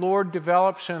that the Lord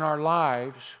develops in our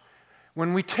lives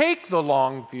when we take the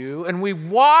long view and we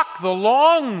walk the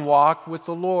long walk with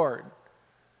the Lord.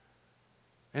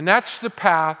 And that's the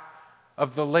path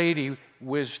of the Lady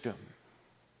Wisdom.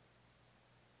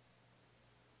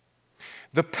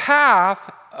 The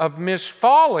path of Miss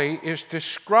Folly is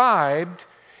described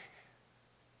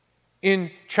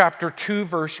in chapter 2,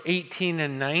 verse 18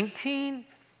 and 19,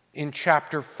 in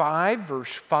chapter 5,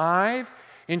 verse 5,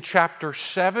 in chapter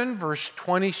 7, verse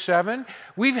 27.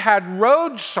 We've had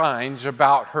road signs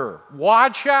about her.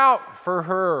 Watch out for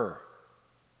her.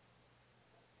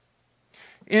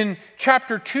 In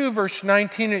chapter 2, verse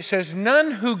 19, it says,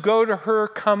 "None who go to her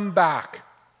come back,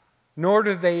 nor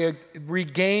do they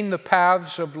regain the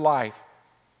paths of life."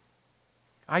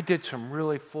 I did some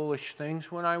really foolish things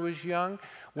when I was young.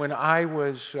 When I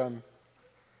was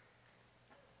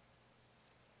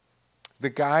the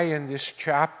guy in this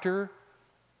chapter,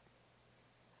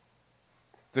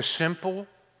 the simple,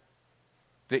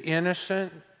 the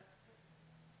innocent,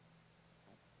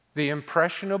 the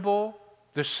impressionable,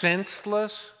 the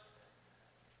senseless,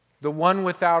 the one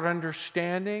without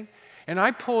understanding. And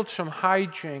I pulled some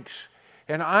hijinks,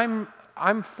 and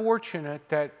I'm fortunate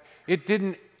that it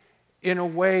didn't in a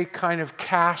way, kind of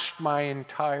cast my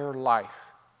entire life,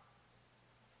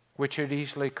 which it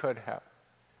easily could have.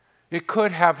 It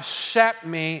could have set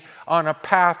me on a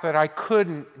path that I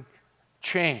couldn't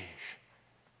change.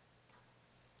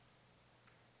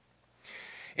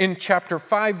 In chapter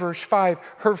 5, verse 5,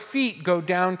 her feet go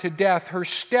down to death. Her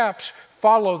steps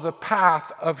follow the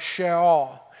path of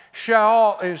Sheol.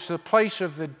 Sheol is the place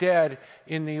of the dead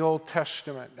in the Old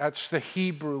Testament. That's the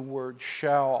Hebrew word,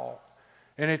 Sheol.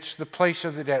 And it's the place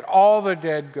of the dead. All the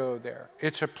dead go there.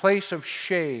 It's a place of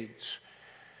shades.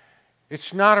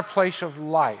 It's not a place of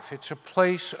life. It's a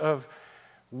place of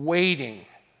waiting.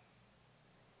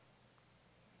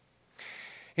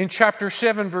 In chapter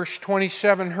 7, verse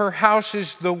 27, her house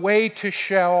is the way to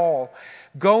Sheol,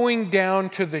 going down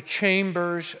to the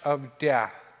chambers of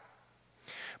death.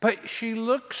 But she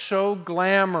looks so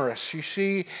glamorous. You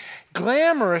see,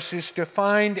 glamorous is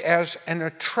defined as an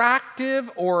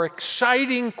attractive or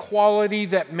exciting quality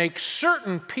that makes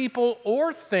certain people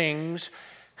or things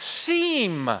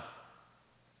seem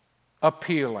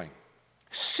appealing.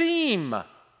 Seem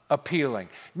appealing.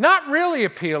 Not really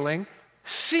appealing,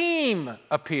 seem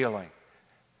appealing.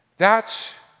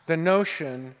 That's the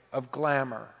notion of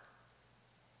glamour.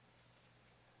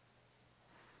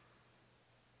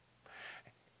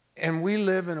 And we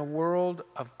live in a world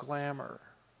of glamour.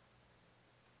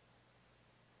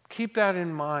 Keep that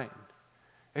in mind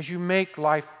as you make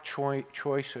life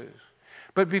choices.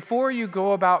 But before you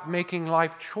go about making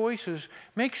life choices,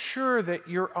 make sure that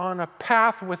you're on a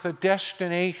path with a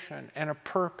destination and a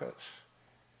purpose.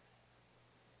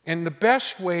 And the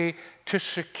best way to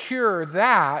secure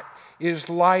that is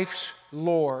life's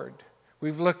Lord.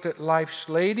 We've looked at life's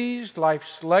ladies,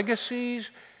 life's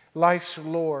legacies, life's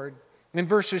Lord. In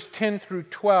verses 10 through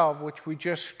 12, which we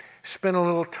just spent a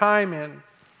little time in,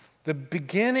 the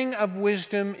beginning of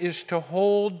wisdom is to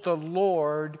hold the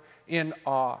Lord in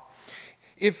awe.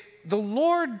 If the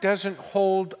Lord doesn't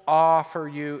hold awe for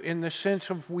you in the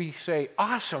sense of we say,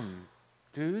 awesome,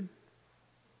 dude,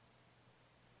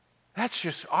 that's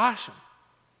just awesome.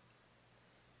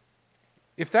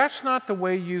 If that's not the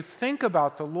way you think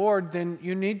about the Lord, then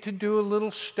you need to do a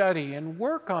little study and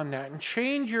work on that and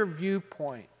change your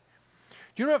viewpoint.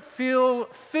 Do you know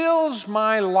what fills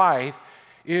my life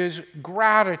is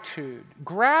gratitude.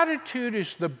 Gratitude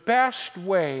is the best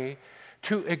way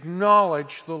to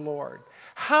acknowledge the Lord.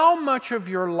 How much of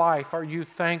your life are you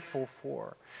thankful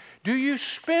for? Do you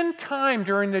spend time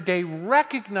during the day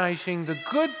recognizing the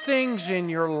good things in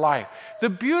your life, the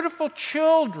beautiful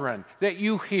children that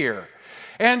you hear,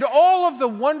 and all of the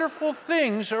wonderful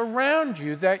things around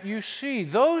you that you see?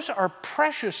 Those are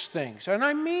precious things, and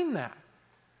I mean that.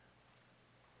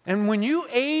 And when you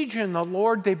age in the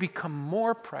Lord, they become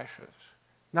more precious,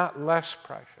 not less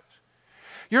precious.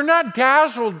 You're not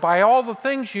dazzled by all the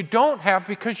things you don't have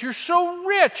because you're so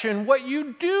rich in what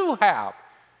you do have.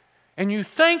 And you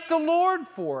thank the Lord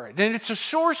for it. And it's a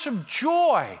source of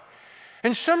joy.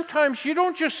 And sometimes you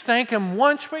don't just thank Him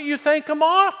once, but you thank Him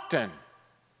often.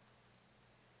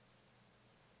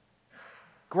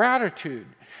 Gratitude.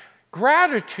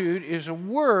 Gratitude is a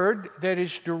word that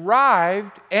is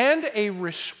derived and a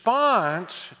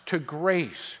response to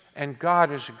grace. And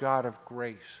God is a God of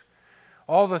grace.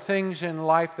 All the things in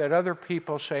life that other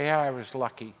people say, I was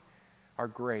lucky, are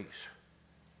grace.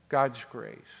 God's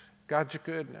grace. God's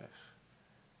goodness.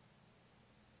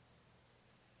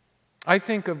 I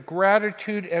think of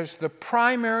gratitude as the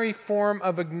primary form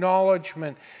of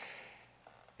acknowledgement,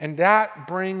 and that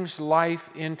brings life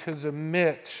into the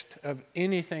midst of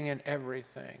anything and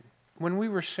everything. When we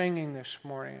were singing this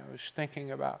morning, I was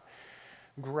thinking about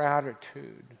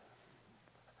gratitude.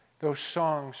 Those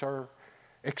songs are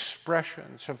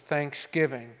expressions of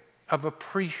thanksgiving, of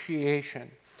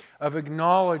appreciation, of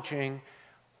acknowledging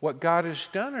what God has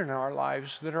done in our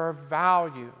lives that are of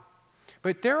value.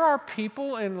 But there are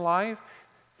people in life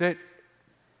that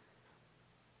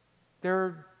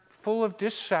they're full of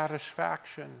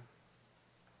dissatisfaction.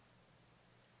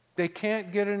 They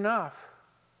can't get enough.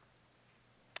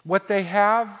 What they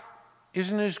have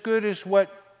isn't as good as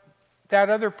what that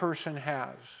other person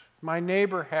has, my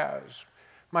neighbor has,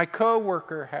 my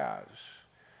coworker has,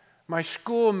 my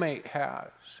schoolmate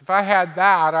has. If I had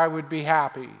that, I would be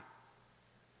happy.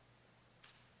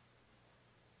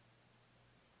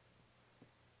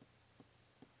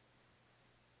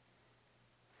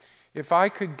 If I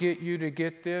could get you to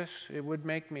get this, it would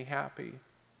make me happy.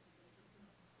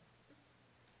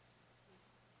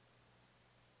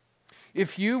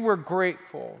 If you were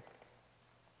grateful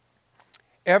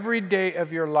every day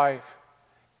of your life,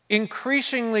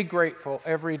 increasingly grateful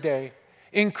every day,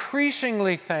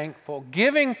 increasingly thankful,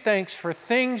 giving thanks for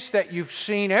things that you've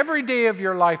seen every day of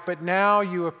your life, but now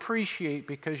you appreciate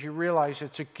because you realize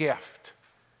it's a gift.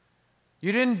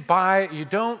 You didn't buy it, you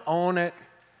don't own it,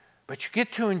 but you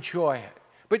get to enjoy it.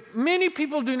 But many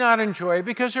people do not enjoy it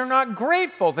because they're not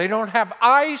grateful. They don't have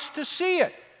eyes to see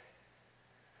it.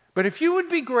 But if you would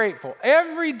be grateful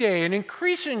every day and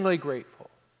increasingly grateful,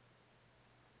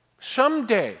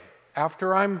 someday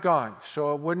after I'm gone,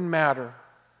 so it wouldn't matter,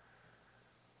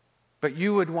 but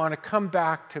you would want to come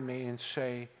back to me and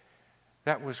say,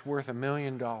 that was worth $1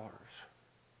 million.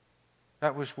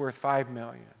 That was worth $5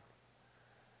 million.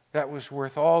 That was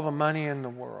worth all the money in the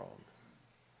world.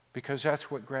 Because that's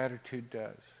what gratitude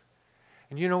does.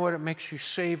 And you know what? It makes you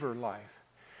savor life.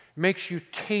 It makes you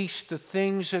taste the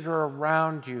things that are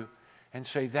around you and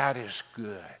say, that is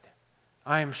good.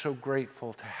 I am so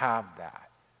grateful to have that.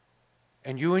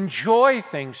 And you enjoy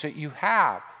things that you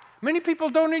have. Many people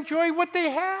don't enjoy what they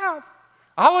have.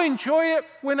 I'll enjoy it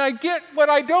when I get what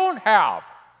I don't have.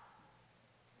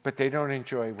 But they don't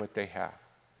enjoy what they have.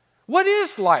 What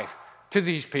is life to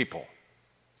these people?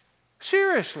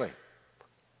 Seriously.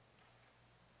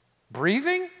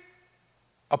 Breathing?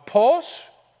 A pulse?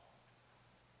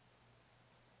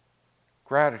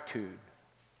 Gratitude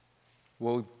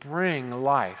will bring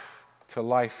life to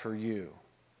life for you.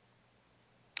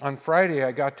 On Friday,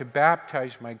 I got to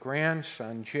baptize my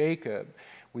grandson, Jacob.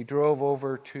 We drove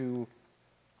over to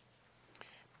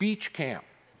beach camp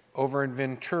over in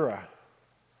Ventura.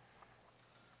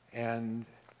 And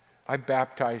I've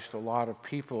baptized a lot of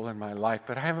people in my life,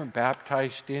 but I haven't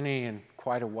baptized any in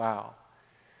quite a while.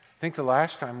 I think the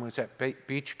last time was at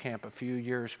beach camp a few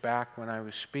years back when I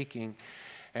was speaking,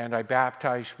 and I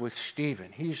baptized with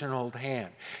Stephen. He's an old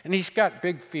hand. And he's got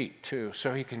big feet, too,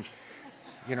 so he can,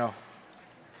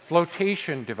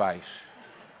 flotation device.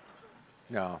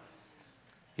 No,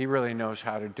 he really knows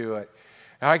how to do it.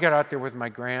 And I got out there with my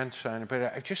grandson,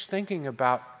 but I'm just thinking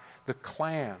about the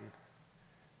clan,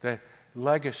 the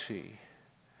legacy,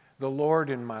 the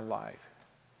Lord in my life.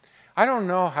 I don't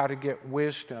know how to get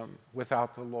wisdom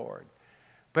without the Lord.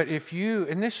 But if you,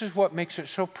 and this is what makes it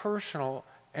so personal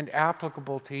and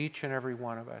applicable to each and every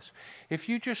one of us, if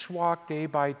you just walk day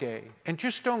by day and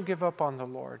just don't give up on the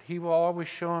Lord, He will always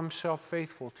show Himself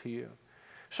faithful to you.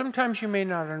 Sometimes you may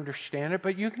not understand it,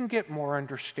 but you can get more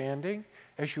understanding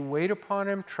as you wait upon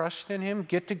Him, trust in Him,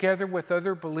 get together with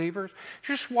other believers.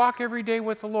 Just walk every day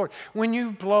with the Lord. When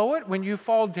you blow it, when you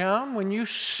fall down, when you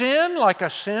sin like a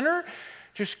sinner,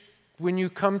 just when you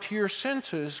come to your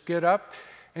senses, get up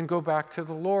and go back to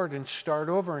the Lord and start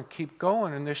over and keep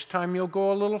going. And this time you'll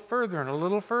go a little further and a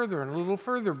little further and a little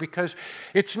further, because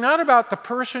it's not about the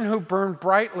person who burned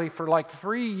brightly for like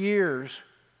 3 years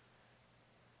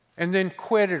and then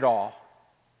quit it all,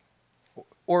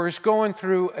 or is going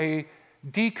through a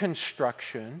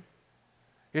deconstruction.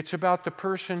 It's about the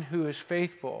person who is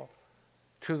faithful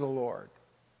to the Lord.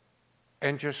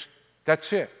 And just,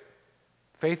 that's it.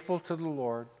 Faithful to the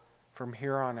Lord from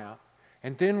here on out.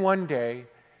 And then one day,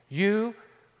 you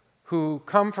who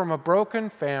come from a broken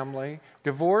family,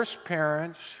 divorced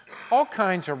parents, all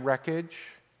kinds of wreckage,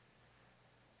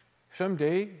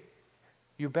 someday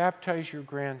you baptize your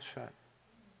grandson.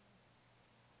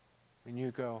 And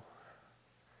you go,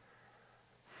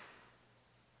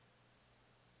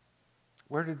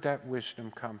 where did that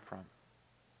wisdom come from?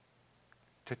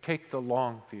 To take the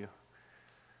long view,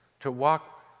 to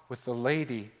walk with the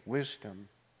lady wisdom,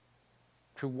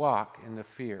 to walk in the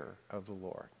fear of the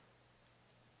Lord.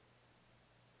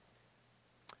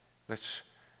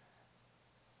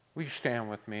 Will you stand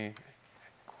with me?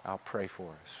 I'll pray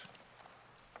for us.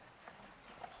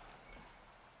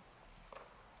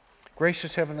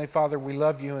 Gracious Heavenly Father, we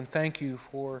love you and thank you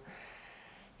for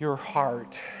your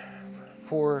heart,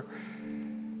 for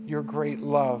your great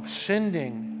love,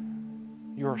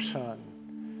 sending your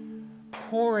Son,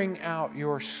 pouring out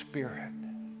your Spirit.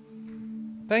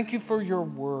 Thank you for your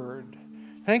word.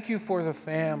 Thank you for the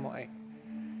family,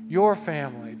 your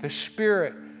family, the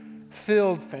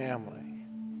Spirit-filled family.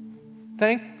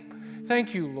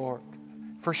 Thank you, Lord,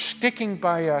 for sticking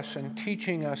by us and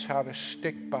teaching us how to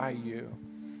stick by you.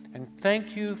 And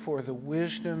thank you for the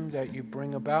wisdom that you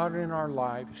bring about in our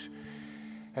lives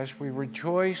as we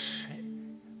rejoice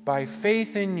by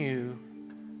faith in you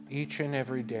each and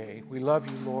every day. We love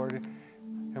you, Lord,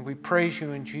 and we praise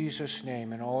you in Jesus'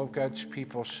 name. And all of God's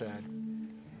people said.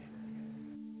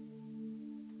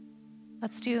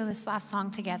 Let's do this last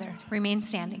song together. Remain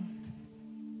standing.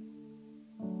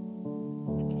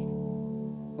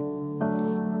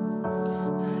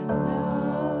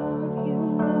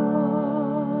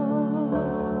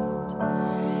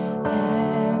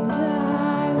 And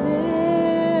I live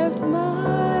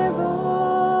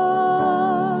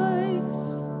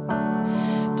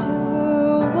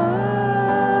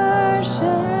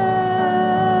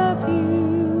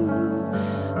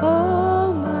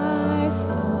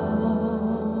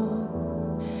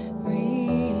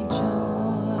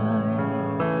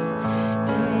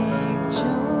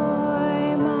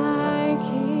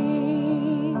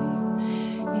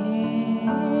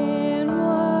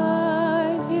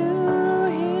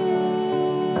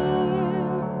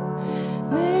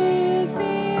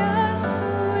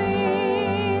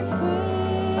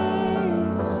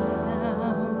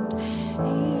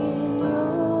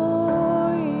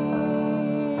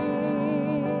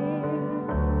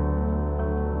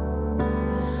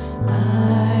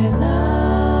I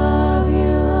love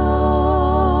you,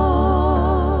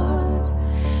 Lord,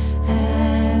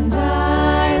 and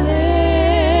I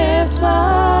lift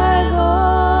my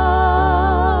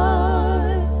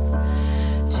voice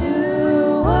to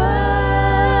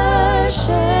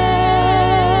worship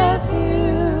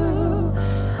you,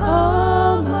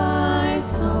 oh my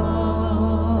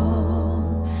soul,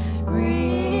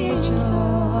 rejoice.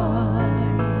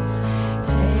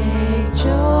 Take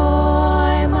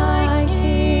joy, my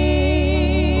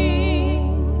King,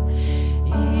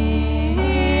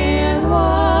 in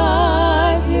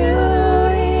what you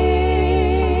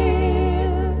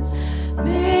hear.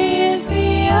 May it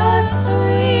be a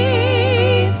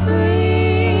sweet,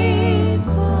 sweet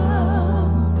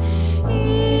sound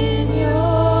in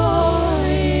your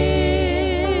ear.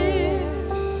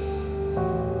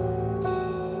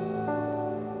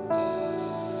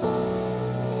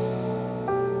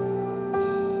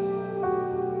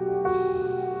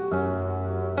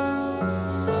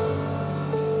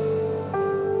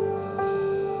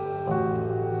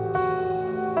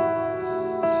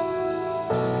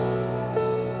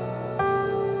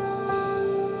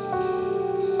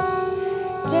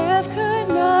 Death could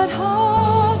not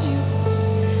hold you,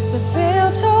 the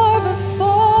veil tore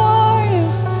before you.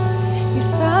 You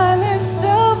silenced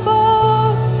the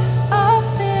boast of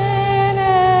sin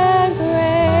and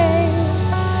grave.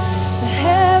 The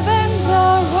heavens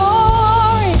are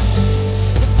roaring,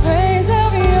 the praise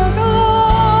of your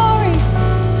glory.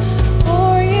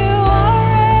 For you are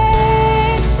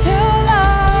raised to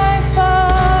life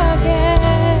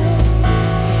again.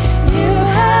 You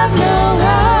have no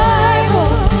rival,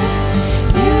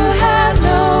 you have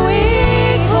no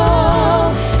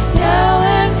equal. Now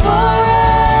and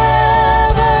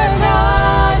forever,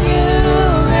 God, you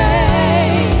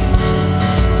reign.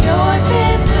 Yours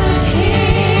is the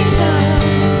kingdom,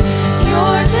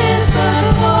 yours is the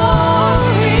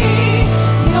glory,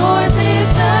 yours is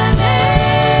the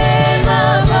name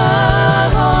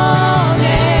above all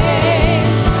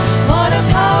names. What a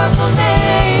powerful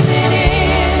name it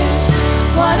is!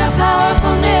 What a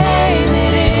powerful name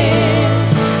it is!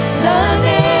 The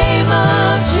name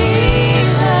of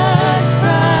Jesus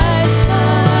Christ,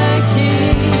 my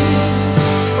King.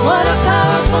 What a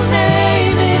powerful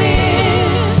name it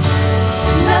is!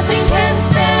 Nothing can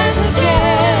stand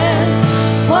against.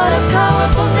 What a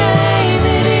powerful name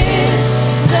it is!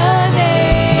 The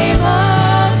name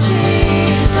of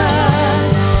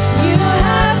Jesus. You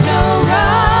have no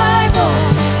rival,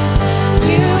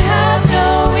 you have no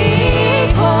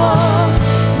equal.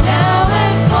 Now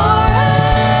and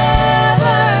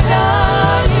forever,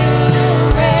 God, you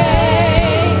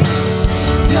reign.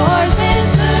 Yours is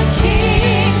the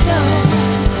kingdom,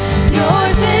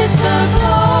 yours is the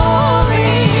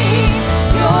glory,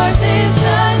 yours is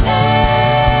the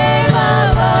name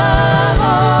above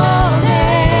all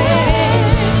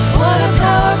names. What a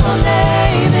powerful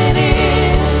name it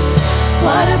is!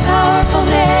 What a powerful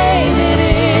name it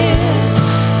is!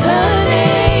 The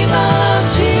name of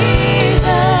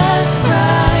Jesus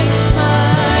Christ,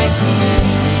 my King.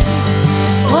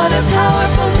 What a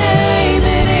powerful name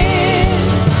it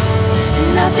is!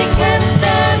 Nothing can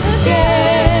stand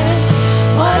against.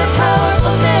 What a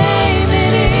powerful name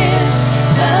it is!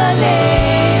 The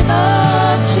name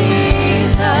of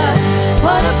Jesus.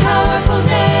 What a powerful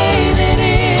name it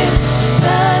is!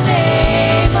 The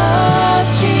name of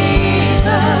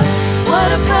Jesus.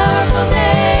 What a powerful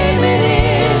name it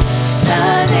is!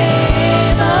 The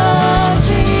name of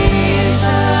Jesus.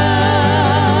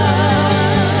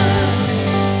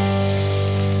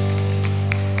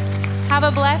 Have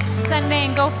a blessed Sunday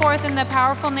and go forth in the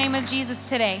powerful name of Jesus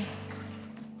today.